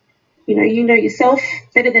think, you know yourself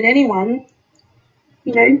better than anyone.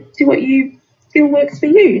 You know, do what you feel works for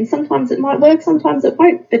you, and sometimes it might work, sometimes it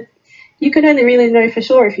won't, but you can only really know for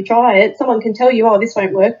sure if you try it. Someone can tell you, oh, this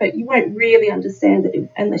won't work, but you won't really understand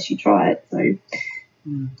it unless you try it. So,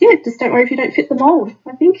 yeah, just don't worry if you don't fit the mould,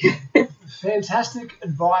 I think. Fantastic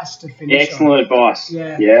advice to finish Excellent on. advice.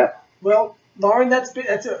 Yeah. Well, Lauren, that's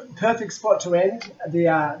a perfect spot to end the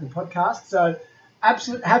podcast. So,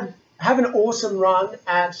 absolutely have an awesome run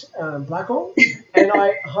at Blackwell, and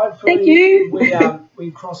I hopefully Thank you.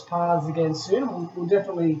 we cross paths again soon. We'll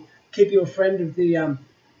definitely keep you a friend of the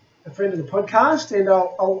podcast, and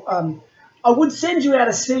I would send you out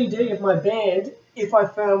a CD of my band if I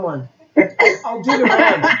found one. I'll dig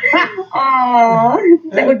around. Oh,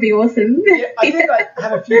 that would be awesome. Yeah, I think I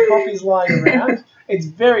have a few copies lying around. It's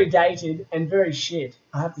very dated and very shit,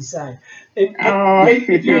 I have to say.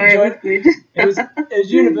 If you enjoyed it, it was a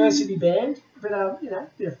university band, but a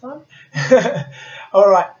bit of fun. All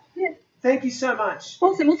right. Yeah. Thank you so much.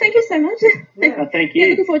 Awesome. Well, thank you so much. Yeah, thank Yeah, you.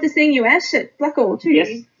 looking forward to seeing you, Ash, at Blackwell too. Yes,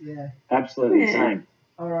 Yeah. absolutely the Yeah. same.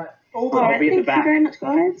 All right. All All right. be at the Thank back. you very much,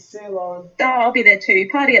 guys. See you, Lauren. Oh, I'll be there too.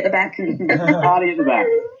 Party at the back. Party at the back.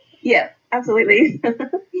 Yeah, absolutely.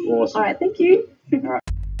 Awesome. All right. Thank you.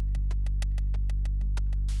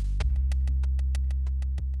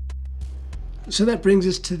 So that brings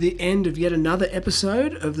us to the end of yet another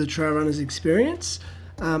episode of the Trail Runners Experience.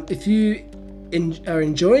 If you are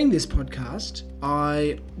enjoying this podcast,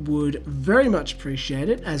 I would very much appreciate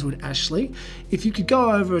it, as would Ashley, if you could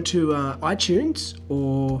go over to iTunes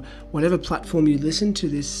or whatever platform you listen to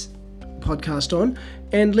this podcast on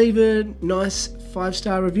and leave a nice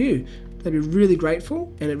 5-star review. They'd be really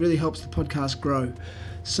grateful, and it really helps the podcast grow.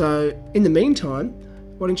 So in the meantime,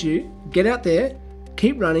 why don't you get out there,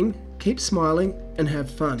 keep running, keep smiling, and have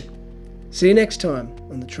fun. See you next time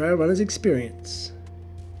on the Trail Runners Experience.